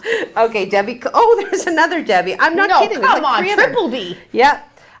Charms. Okay, Debbie. Oh, there's another Debbie. I'm not kidding. No, come on, triple D. Yep.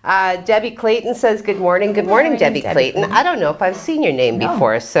 Debbie Clayton says, good morning. Good morning, Debbie Clayton. I don't know if I've seen your name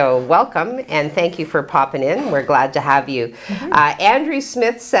before, so welcome and thank you for popping in. We're glad to have you. Andrew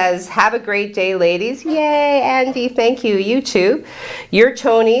Smith says, have a great day, ladies. Yay, Andy. Thank you. You too. Your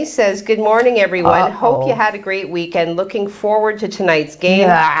Tony says, good morning, everyone. Hope you had a great weekend. Looking forward to tonight's game.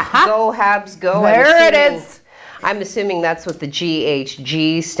 Go Habs, go. There it is. I'm assuming that's what the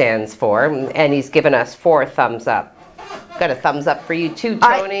GHG stands for, and he's given us 4 thumbs up. Got a thumbs up for you too,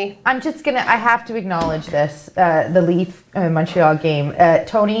 Tony. I have to acknowledge this, the Leaf Montreal game.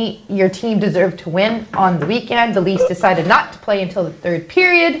 Tony, your team deserved to win on the weekend. The Leafs decided not to play until the 3rd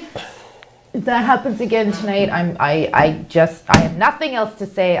period. If that happens again tonight, I have nothing else to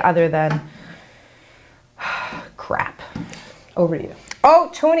say other than crap. Over to you. Oh,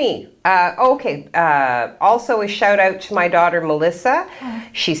 Tony. Okay. Also a shout out to my daughter, Melissa.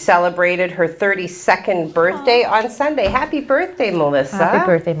 She celebrated her 32nd birthday on Sunday. Happy birthday, Melissa. Happy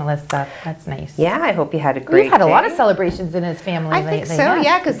birthday, Melissa. That's nice. Yeah, I hope you had a great day. We've had a lot of celebrations in his family lately. I think so,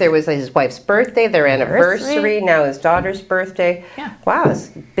 yeah, because there was his wife's birthday, their anniversary, now his daughter's birthday. Yeah. Wow,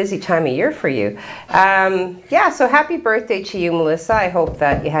 it's a busy time of year for you. Yeah, so happy birthday to you, Melissa. I hope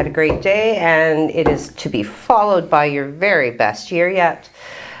that you had a great day, and it is to be followed by your very best year yet.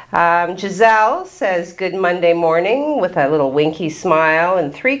 Giselle says, good Monday morning with a little winky smile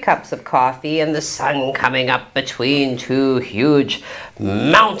and 3 cups of coffee and the sun coming up between 2 huge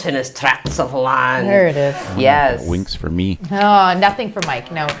mountainous tracts of land. There it is. Yes. Winks for me. Oh, nothing for Mike.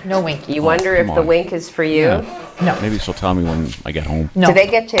 No winky. You wonder if the wink is for you? Yeah. No. Maybe she'll tell me when I get home. No. Do they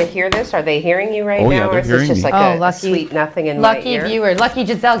get to hear this? Are they hearing you right Oh, now? yeah, or they're is this just hearing like me. a sweet nothing in my Lucky ear? viewer. Lucky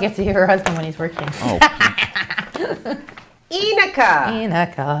Giselle gets to hear her husband when he's working. Oh.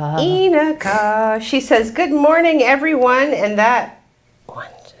 Inaka. She says, good morning, everyone. And that,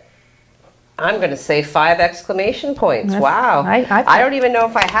 I'm going to say 5 exclamation points. Wow. I don't even know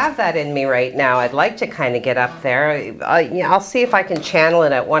if I have that in me right now. I'd like to kind of get up there. I'll see if I can channel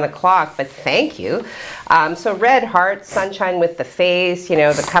it at 1 o'clock, but thank you. So red heart, sunshine with the face,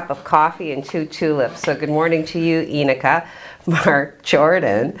 the cup of coffee and 2 tulips. So good morning to you, Inaka. Mark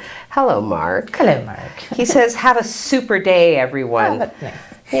Jordan. Hello, Mark. Hello, Mark. He says, have a super day, everyone. Oh, that's nice.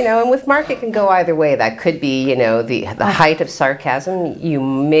 And with Mark, it can go either way. That could be, the height of sarcasm. You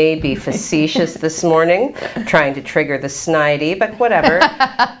may be facetious this morning, trying to trigger the snidey, but whatever.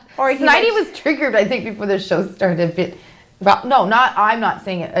 Or Snidey was triggered, I think, before the show started. Well, no, I'm not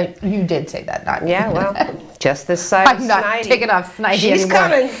saying it. You did say that, not me. Yeah, well, just this side I'm not snidey. taking off Snidey She's anymore.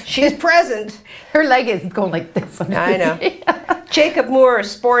 coming. She's present. Her leg is going like this. I know. Jacob Moore,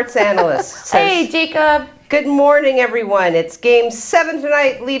 sports analyst. Says, hey, Jacob. Good morning, everyone. It's game 7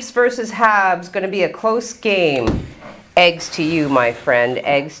 tonight, Leafs versus Habs. Going to be a close game. Eggs to you, my friend.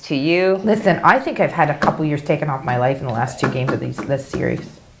 Eggs to you. Listen, I think I've had a couple years taken off my life in the last 2 games of this series.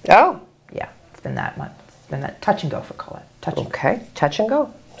 Oh. Yeah, it's been that much. It's been that touch and go for Colette. Okay, touch and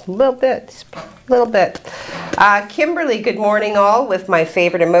go. A little bit. Kimberly, good morning all, with my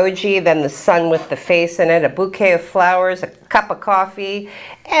favorite emoji, then the sun with the face in it, a bouquet of flowers, a cup of coffee,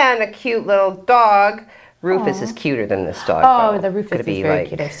 and a cute little dog Rufus is cuter than this dog. Oh, though. the Rufus Gotta is be, very like,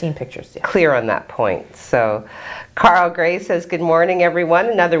 cute. I've seen pictures. Yeah. clear on that point. So Carl Gray says, good morning, everyone.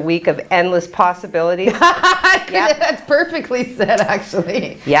 Another week of endless possibilities. That's perfectly said,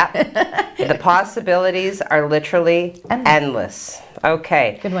 actually. Yeah. The possibilities are literally endless.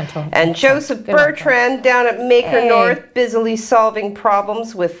 Okay. Good one, Tom. And Joseph Bertrand down at Maker North, busily solving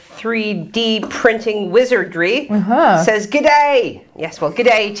problems with 3D printing wizardry, says, g'day. Yes, well,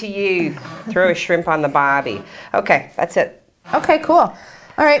 g'day to you. Throw a shrimp on the barbie. Okay, that's it. Okay, cool.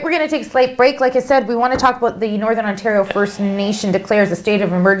 All right, we're going to take a slight break. Like I said, we want to talk about the Northern Ontario First Nation declares a state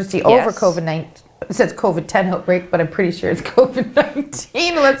of emergency over COVID-19. It says COVID-10 outbreak, but I'm pretty sure it's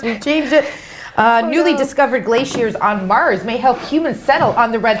COVID-19 unless we change it. Newly discovered glaciers on Mars may help humans settle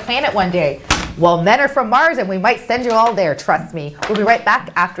on the red planet one day. Well, men are from Mars, and we might send you all there, trust me. We'll be right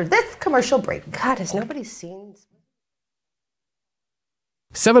back after this commercial break. God, has nobody seen...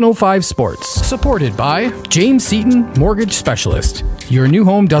 705 Sports, supported by James Seaton, Mortgage Specialist. Your new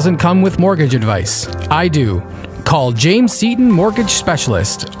home doesn't come with mortgage advice. I do. Call James Seaton, Mortgage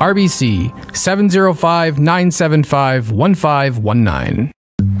Specialist, RBC 705-975-1519.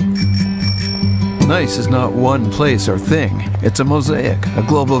 Nice is not one place or thing. It's a mosaic, a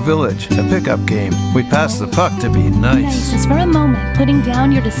global village, a pickup game. We pass the puck to be nice. Nice is for a moment putting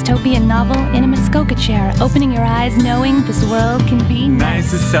down your dystopian novel in a Muskoka chair, opening your eyes knowing this world can be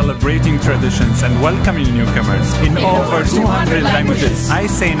nice. Nice is celebrating traditions and welcoming newcomers in over 200 languages. I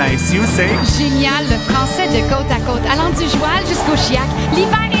say nice, you say? Génial, le français de côte à côte, allant du Joual jusqu'au Chiac.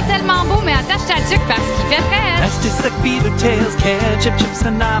 L'hiver est tellement beau, mais attache ta tuque parce qu'il fait frais. Nice just like Beaver Tails, ketchup, chips,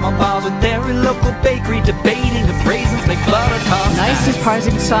 and I'm on balls with every local bakery debating the raisins make butter toss. Nice is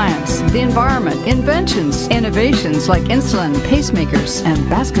prizing science, the environment, inventions, innovations like insulin, pacemakers, and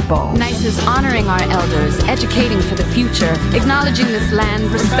basketball. Nice is honoring our elders, educating for the future, acknowledging this land,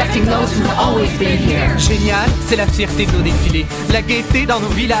 respecting those who've always been here. Génial, c'est la fierté de nos défilés, la gaieté dans nos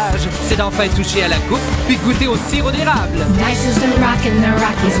villages, c'est d'enfin toucher à la coupe, puis goûter au sirop d'érable. Nice is the rock in the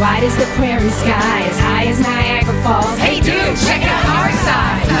Rockies, wide as the prairie sky, as high as Niagara Falls. Hey dude, check out our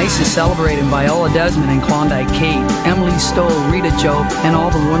side. Nice is celebrating Viola Desmond and Klondike Kate, Emily Stowe, Rita Joe, and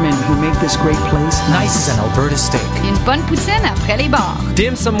all the women who make this great place nice as an Alberta steak. Une bonne poutine après les bars.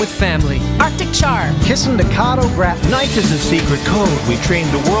 Dim sum with family. Arctic char. Kissin' Decado grap. Nice is a secret code we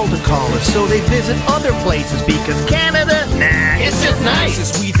trained the world to call us, so they visit other places because Canada, nah, it's just nice.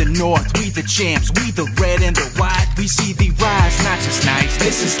 Nice is we the North, we the champs, we the red and the white. We see the rise, not just nice.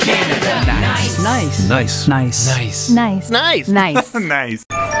 This is Canada. Nice. Nice. Nice. Nice. Nice. Nice. Nice. Nice. Nice.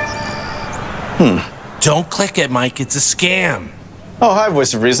 Don't click it, Mike. It's a scam. Oh, hi,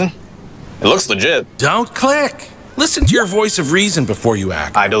 Voice of Reason. It looks legit. Don't click. Listen to your voice of reason before you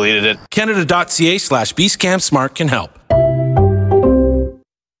act. I deleted it. Canada.ca/bscamsmart can help.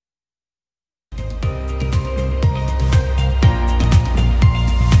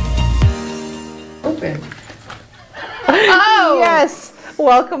 Open. Oh! Yes!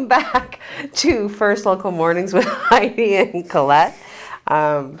 Welcome back to First Local Mornings with Heidi and Colette.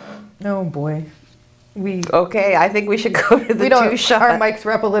 Oh boy. Okay, I think we should go to the two shot. Our mics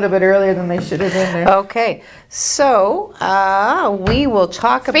were up a little bit earlier than they should have been there. Okay, so we will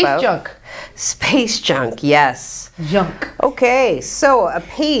talk about... Space junk. Space junk, yes. Junk. Okay, so a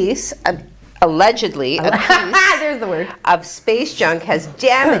piece... Allegedly, a piece there's the word. of space junk has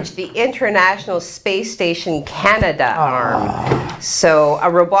damaged the International Space Station Canada arm. So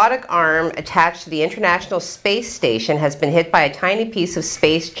a robotic arm attached to the International Space Station has been hit by a tiny piece of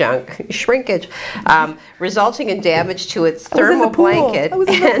space junk, shrinkage, resulting in damage to its thermal blanket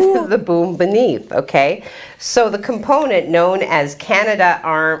and the boom beneath, okay? So the component known as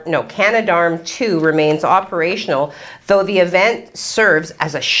Canadarm 2 remains operational, though the event serves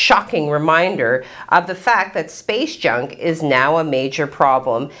as a shocking reminder of the fact that space junk is now a major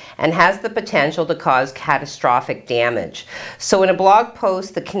problem and has the potential to cause catastrophic damage. So in a blog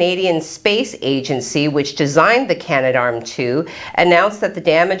post, the Canadian Space Agency, which designed the Canadarm 2, announced that the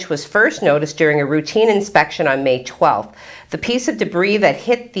damage was first noticed during a routine inspection on May 12th. The piece of debris that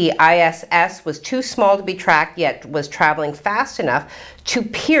hit the ISS was too small to be tracked, yet was traveling fast enough to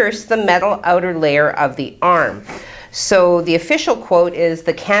pierce the metal outer layer of the arm. So the official quote is,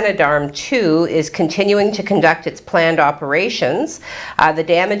 the Canadarm 2 is continuing to conduct its planned operations. The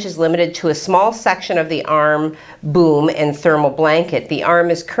damage is limited to a small section of the arm boom and thermal blanket. The arm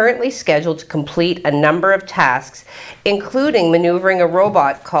is currently scheduled to complete a number of tasks, including maneuvering a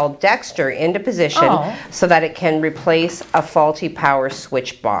robot called Dexter into position so that it can replace a faulty power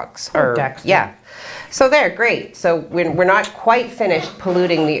switch box. Dexter. Yeah. So there, great. So we're not quite finished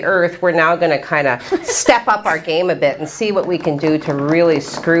polluting the earth. We're now going to kind of step up our game a bit and see what we can do to really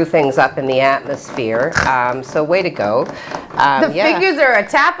screw things up in the atmosphere. So way to go. The fingers are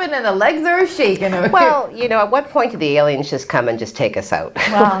a-tapping and the legs are a-shaking. Well, you know, at what point do the aliens just come and just take us out?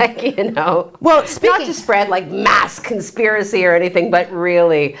 Well, like, you know. Well, not to spread like mass conspiracy or anything, but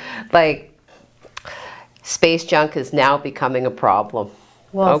really, like, space junk is now becoming a problem.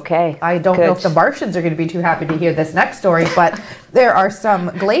 Well, okay. I don't know if the Martians are going to be too happy to hear this next story, but there are some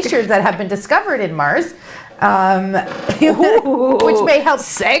glaciers that have been discovered in Mars, which may help.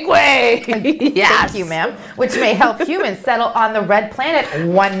 Segue. Yes. Thank you, ma'am. Which may help humans settle on the red planet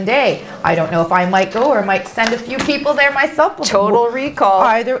one day. I don't know if I might go or might send a few people there myself. Total recall.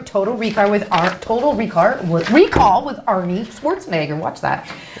 Either Total Recall with Arnie Schwarzenegger. Watch that.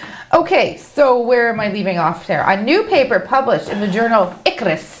 Okay, so where am I leaving off there? A new paper published in the journal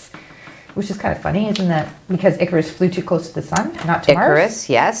Icarus, which is kind of funny, isn't that? Because Icarus flew too close to the sun, not to Mars. Icarus,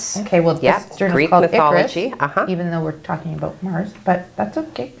 yes. Okay, well, this journal is Greek called mythology. Icarus, even though we're talking about Mars, but that's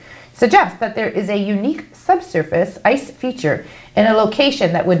okay. Suggests that there is a unique subsurface ice feature in a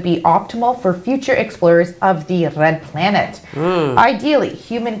location that would be optimal for future explorers of the red planet. Ideally,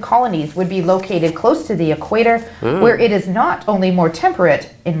 human colonies would be located close to the equator, where it is not only more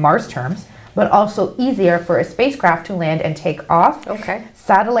temperate in Mars terms, but also easier for a spacecraft to land and take off. Okay.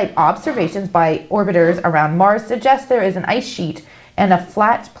 Satellite observations by orbiters around Mars suggest there is an ice sheet and a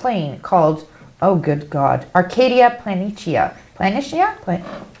flat plain called, oh good God, Arcadia Planitia. I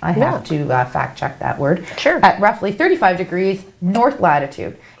have to fact check that word. Sure. At roughly 35 degrees north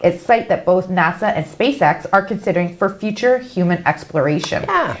latitude. It's a site that both NASA and SpaceX are considering for future human exploration.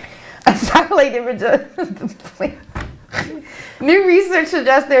 Yeah. A satellite image of the plane. New research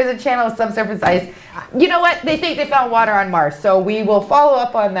suggests there's a channel of subsurface ice. You know what? They think they found water on Mars, so we will follow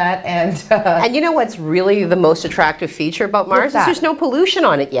up on that. And you know what's really the most attractive feature about Mars is there's no pollution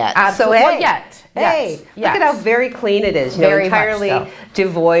on it yet. Absolutely. So, well, yet. Look at how very clean it is. You know, entirely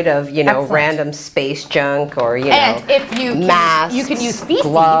devoid of random space junk or and if you mass. You can use feces.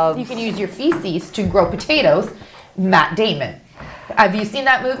 Gloves. You can use your feces to grow potatoes. Matt Damon. Have you seen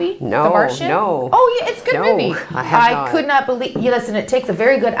that movie? No, The Martian? no. Oh, yeah, it's a good movie. I could not believe. Listen, it takes a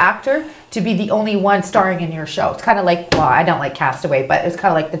very good actor to be the only one starring in your show. It's kind of like, well, I don't like Castaway, but it's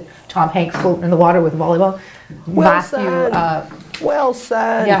kind of like the Tom Hanks floating in the water with volleyball. Well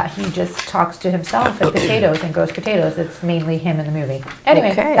said. Yeah, he just talks to himself and potatoes and grows potatoes. It's mainly him in the movie.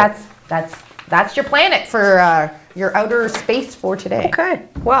 Anyway, that's your planet for your outer space for today. Okay.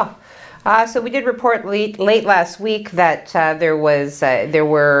 Well. So we did report late last week that there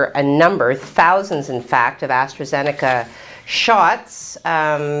were a number, thousands in fact, of AstraZeneca shots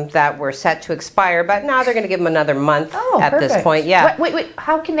that were set to expire, but now they're going to give them another month at this point. Yeah. Wait,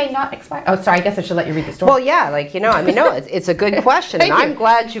 how can they not expire? Oh, sorry, I guess I should let you read the story. Well, yeah, like, you know, I mean, no, it's a good question, and I'm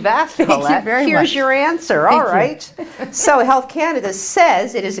glad you've asked, Paulette. Thank you very much. Here's your answer. All right. So Health Canada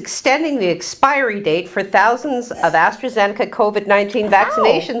says it is extending the expiry date for thousands of AstraZeneca COVID-19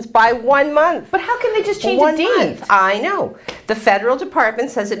 vaccinations by 1 month. But how can they just change the date? I know. The federal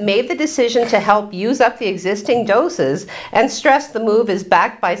department says it made the decision to help use up the existing doses and stressed the move is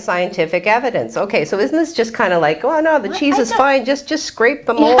backed by scientific evidence. Okay, so isn't this just kind of like, oh no, the cheese is fine, just scrape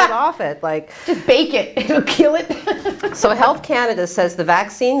the mold off it, like just bake it, it'll kill it. So Health Canada says the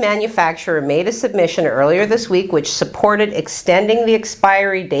vaccine manufacturer made a submission earlier this week which supported extending the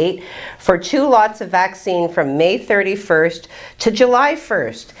expiry date for 2 lots of vaccine from May 31st to July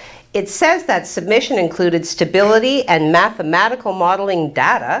 1st. It says that submission included stability and mathematical modeling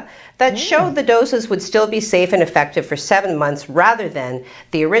data that showed the doses would still be safe and effective for 7 months rather than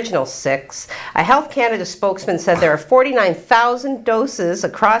the original 6. A Health Canada spokesman said there are 49,000 doses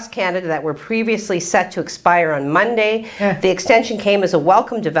across Canada that were previously set to expire on Monday. The extension came as a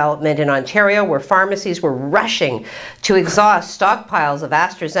welcome development in Ontario, where pharmacies were rushing to exhaust stockpiles of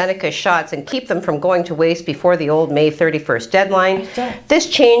AstraZeneca shots and keep them from going to waste before the old May 31st deadline. This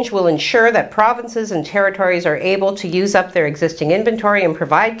change will ensure that provinces and territories are able to use up their existing inventory and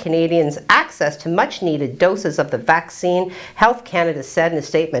provide Canadians access to much-needed doses of the vaccine, Health Canada said in a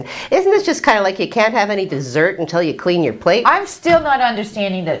statement. Isn't this just kind of like you can't have any dessert until you clean your plate? I'm still not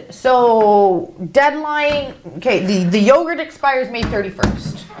understanding that. So, deadline, okay, the yogurt expires May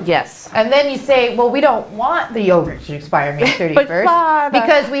 31st. Yes. And then you say, well, we don't want the yogurt to expire May 31st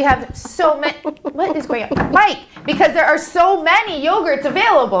because we have so many. What is going on? Mike, because there are so many yogurts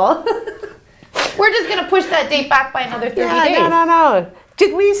available. We're just going to push that date back by another 30 days. No.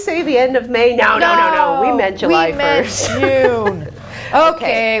 Did we say the end of May? No. We meant July 1st. We meant June.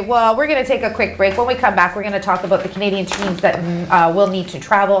 Okay, well, we're going to take a quick break. When we come back, we're going to talk about the Canadian teams that will need to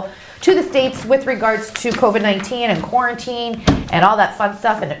travel to the States with regards to COVID-19 and quarantine and all that fun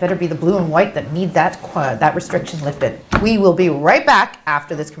stuff, and it better be the blue and white that need that restriction lifted. We will be right back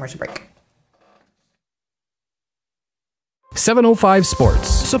after this commercial break. 705 Sports,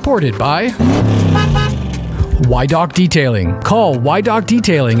 supported by YDoc Detailing. Call YDoc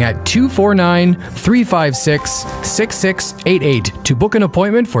Detailing at 249-356-6688 to book an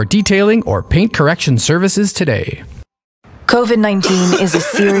appointment for detailing or paint correction services today. COVID-19 is a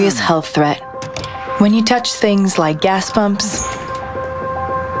serious health threat. When you touch things like gas pumps,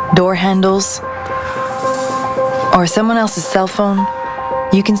 door handles, or someone else's cell phone,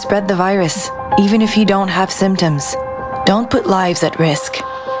 you can spread the virus, even if you don't have symptoms. Don't put lives at risk.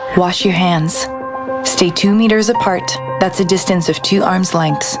 Wash your hands. Stay 2 meters apart. That's a distance of 2 arms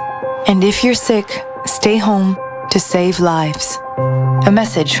lengths. And if you're sick, stay home to save lives. A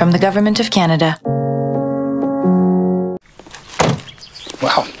message from the Government of Canada.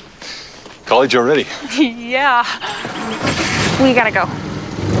 Wow. College already. Yeah. We gotta go.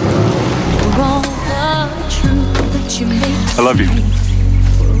 I love you.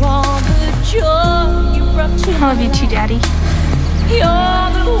 I love you too, Daddy.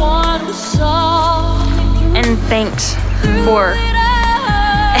 And thanks for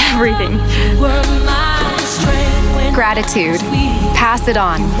everything. Gratitude. Pass it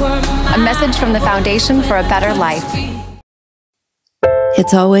on. A message from the Foundation for a Better Life.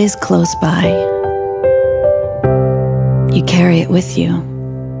 It's always close by. You carry it with you.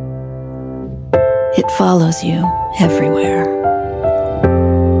 It follows you everywhere.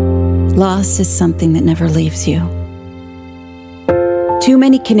 Loss is something that never leaves you. Too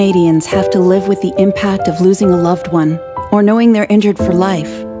many Canadians have to live with the impact of losing a loved one or knowing they're injured for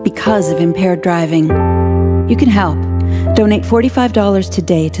life because of impaired driving. You can help. Donate $45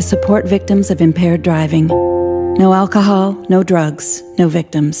 today to support victims of impaired driving. No alcohol, no drugs, no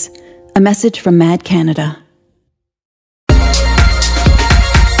victims. A message from MAD Canada.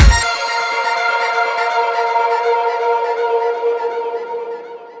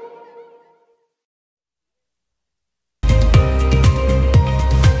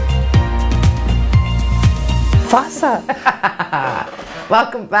 Fasa.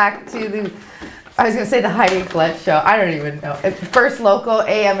 Welcome back to the, I was going to say the Heidi and Colette show. I don't even know. It's first local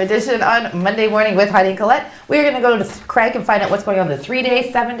AM edition on Monday morning with Heidi and Colette. We're going to go to Craig and find out what's going on the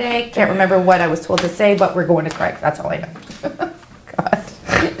 3-day, 7-day. Can't remember what I was told to say, but we're going to Craig. That's all I know. God.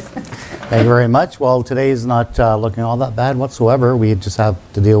 Thank you very much. Well, today is not looking all that bad whatsoever. We just have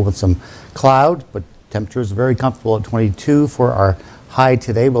to deal with some cloud, but temperatures are very comfortable at 22 for our high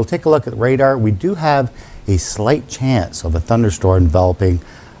today. We'll take a look at the radar. We do have a slight chance of a thunderstorm developing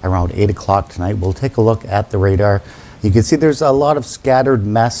around 8 o'clock tonight. We'll take a look at the radar. You can see there's a lot of scattered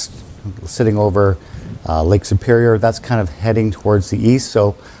mist sitting over Lake Superior. That's kind of heading towards the east,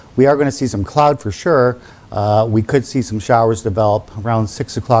 so we are going to see some cloud for sure. We could see some showers develop around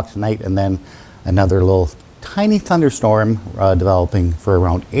 6 o'clock tonight, and then another little tiny thunderstorm developing for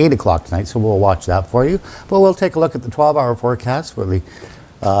around 8 o'clock tonight, so we'll watch that for you. But we'll take a look at the 12-hour forecast for the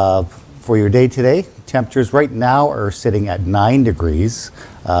for your day today. Temperatures right now are sitting at 9 degrees.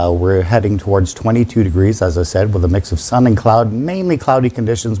 We're heading towards 22 degrees, as I said, with a mix of sun and cloud, mainly cloudy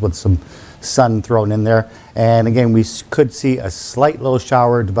conditions with some sun thrown in there. And again, we could see a slight little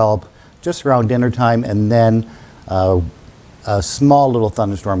shower develop just around dinner time, and then a small little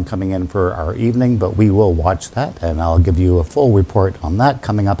thunderstorm coming in for our evening, but we will watch that, and I'll give you a full report on that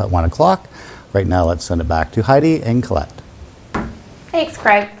coming up at 1 o'clock. Right now, let's send it back to Heidi and Colette. Thanks,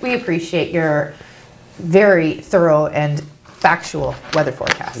 Craig. We appreciate your very thorough and factual weather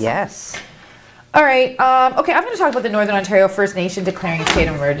forecast. Yes. All right. Okay, I'm going to talk about the Northern Ontario First Nation declaring a state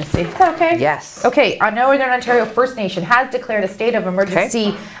of emergency. Is that okay? Yes. Okay. Northern Ontario First Nation has declared a state of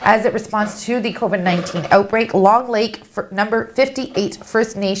emergency as it responds to the COVID-19 outbreak. Long Lake number 58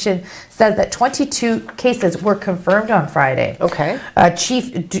 First Nation says that 22 cases were confirmed on Friday. Okay.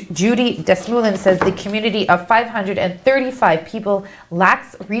 Chief Judy Desmoulin says the community of 535 people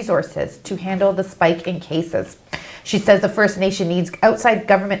lacks resources to handle the spike in cases. She says the First Nation needs outside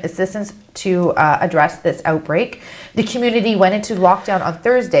government assistance to address this outbreak. The community went into lockdown on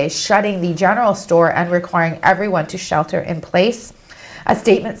Thursday, shutting the general store and requiring everyone to shelter in place. A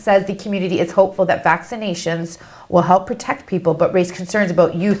statement says the community is hopeful that vaccinations will help protect people, but raise concerns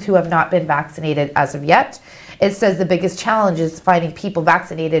about youth who have not been vaccinated as of yet. It says the biggest challenge is finding people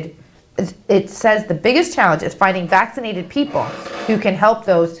vaccinated. It says the biggest challenge is finding vaccinated people who can help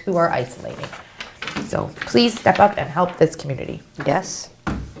those who are isolating. So please step up and help this community. Yes.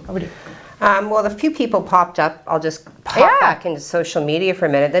 Over to you. Well, a few people popped up. I'll just pop back into social media for a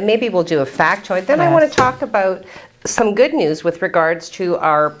minute. Then maybe we'll do a factoid. Then I want to talk about some good news with regards to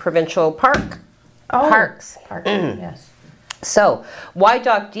our provincial parks. Yes. So,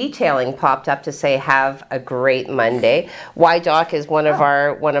 YDoc Detailing popped up to say, have a great Monday. YDoc is one of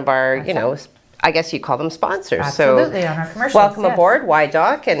our, you know, I guess you call them sponsors. Absolutely, so on our commercials. Welcome aboard,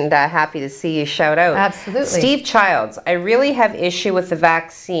 YDoc, and happy to see you shout out. Absolutely. Steve Childs, I really have issue with the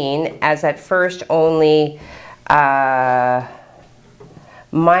vaccine, as at first only I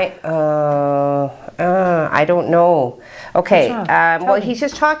don't know. Okay, well, he's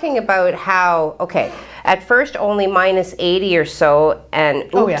just talking about how, at first only -80 or so, and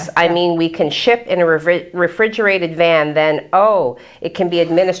I mean, we can ship in a refrigerated van, then, it can be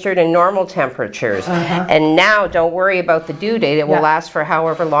administered in normal temperatures. And now, don't worry about the due date, it will last for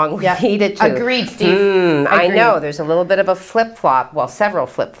however long we need it to. Agreed, Steve. I know, there's a little bit of a flip-flop, well, several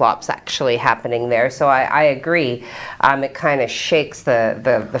flip-flops actually happening there, so I agree. It kind of shakes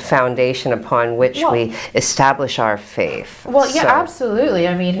the foundation upon which we establish our faith. Well, yeah, absolutely.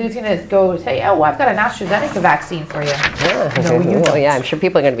 I mean, who's going to go say, oh, well, I've got an AstraZeneca vaccine for you? No, you don't. Yeah, I'm sure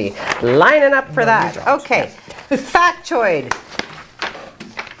people are going to be lining up for that. Okay, factoid.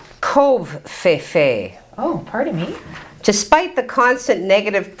 Cove Fefe. Oh, pardon me. Despite the constant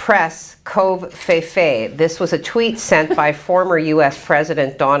negative press, Cove Fefe, this was a tweet sent by former U.S.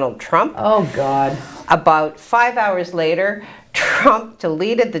 President Donald Trump. Oh, God. About 5 hours later, Trump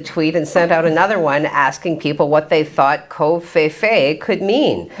deleted the tweet and sent out another one asking people what they thought Cove Fefe could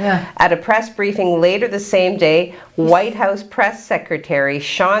mean. At a press briefing later the same day, White House Press Secretary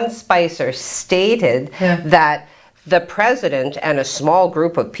Sean Spicer stated that the president and a small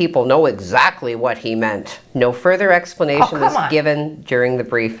group of people know exactly what he meant. No further explanation was given during the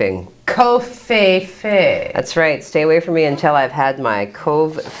briefing. Cove Fefe. That's right. Stay away from me until I've had my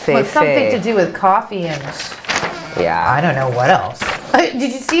Cove Fefe. Well, it's something to do with coffee and... Yeah. I don't know what else. Did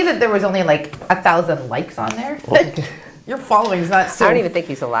you see that there was only like 1,000 likes on there? Your following's not so... I don't even think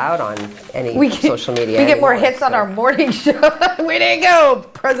he's allowed on any social media We get more anymore, hits on our morning show. Way to go,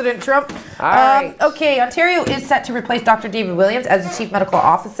 President Trump. All right. Okay, Ontario is set to replace Dr. David Williams as the Chief Medical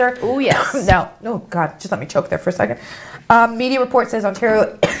Officer. Oh, yes. Now, oh, God, just let me choke there for a second. Media report says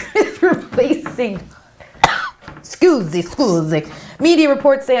Ontario is replacing... Excuse me. Media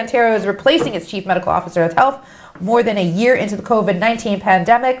reports say Ontario is replacing its Chief Medical Officer of Health more than a year into the COVID-19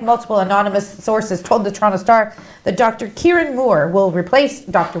 pandemic. Multiple anonymous sources told the Toronto Star that Dr. Kieran Moore will replace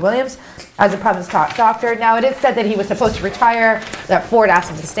Dr. Williams as the province's top doctor. Now, it is said that he was supposed to retire, that Ford asked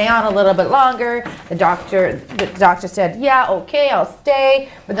him to stay on a little bit longer. The doctor said, yeah, okay, I'll stay.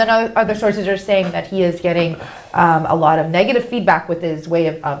 But then other sources are saying that he is getting a lot of negative feedback with his way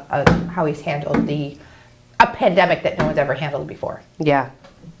of how he's handled a pandemic that no one's ever handled before. Yeah.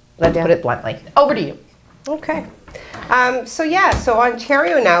 Let's put it bluntly. Over to you. Okay. So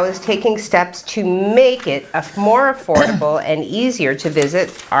Ontario now is taking steps to make it more affordable and easier to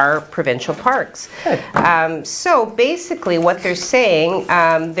visit our provincial parks. So basically what they're saying,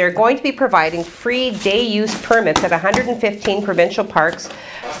 they're going to be providing free day use permits at 115 provincial parks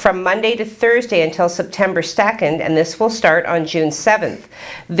from Monday to Thursday until September 2nd, and this will start on June 7th.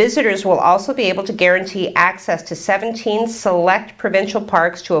 Visitors will also be able to guarantee access to 17 select provincial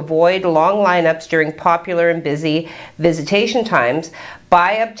parks to avoid long lineups during popular and busy visitation times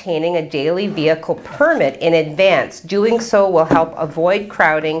by obtaining a daily vehicle permit in advance. Doing so will help avoid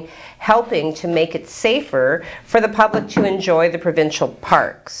crowding, helping to make it safer for the public to enjoy the provincial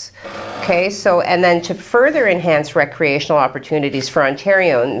parks. Okay, so, and then to further enhance recreational opportunities for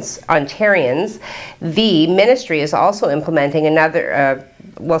Ontarians, the ministry is also implementing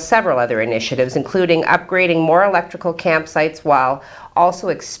several other initiatives, including upgrading more electrical campsites while also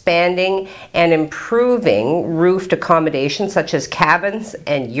expanding and improving roofed accommodations such as cabins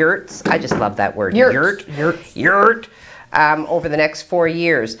and yurts. I just love that word, yurt. Over the next 4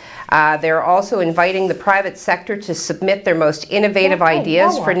 years. They're also inviting the private sector to submit their most innovative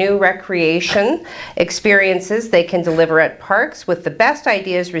ideas for new recreation experiences they can deliver at parks, with the best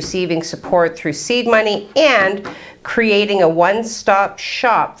ideas receiving support through seed money and creating a one-stop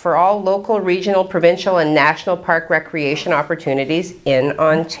shop for all local, regional, provincial, and national park recreation opportunities in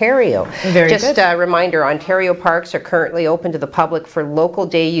Ontario. Just a reminder, Ontario parks are currently open to the public for local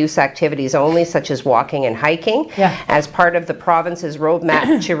day use activities only, such as walking and hiking. As part of the province's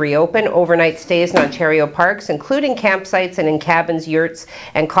roadmap to reopen, overnight stays in Ontario parks, including campsites and in cabins, yurts,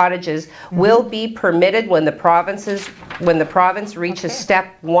 and cottages, will be permitted when the province reaches step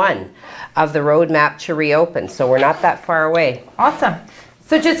 1 of the roadmap to reopen. So we're not that far away. Awesome.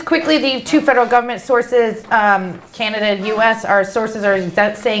 So just quickly, the two federal government sources, Canada and U.S., our sources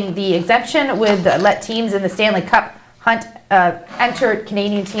are saying the exemption would let teams in the Stanley Cup Hunt entered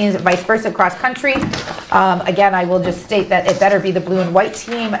Canadian teams, vice versa, cross country. Again, I will just state that it better be the blue and white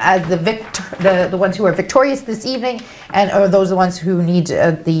team as the ones who are victorious this evening, and are those the ones who need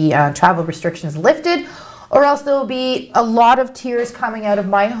the travel restrictions lifted, or else there will be a lot of tears coming out of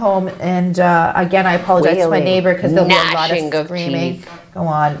my home. And again, I apologize to my neighbor because there'll be a lot of screaming. Go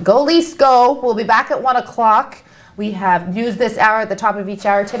on. Go Leafs, go. We'll be back at 1 o'clock. We have news this hour at the top of each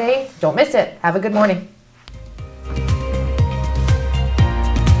hour today. Don't miss it. Have a good morning.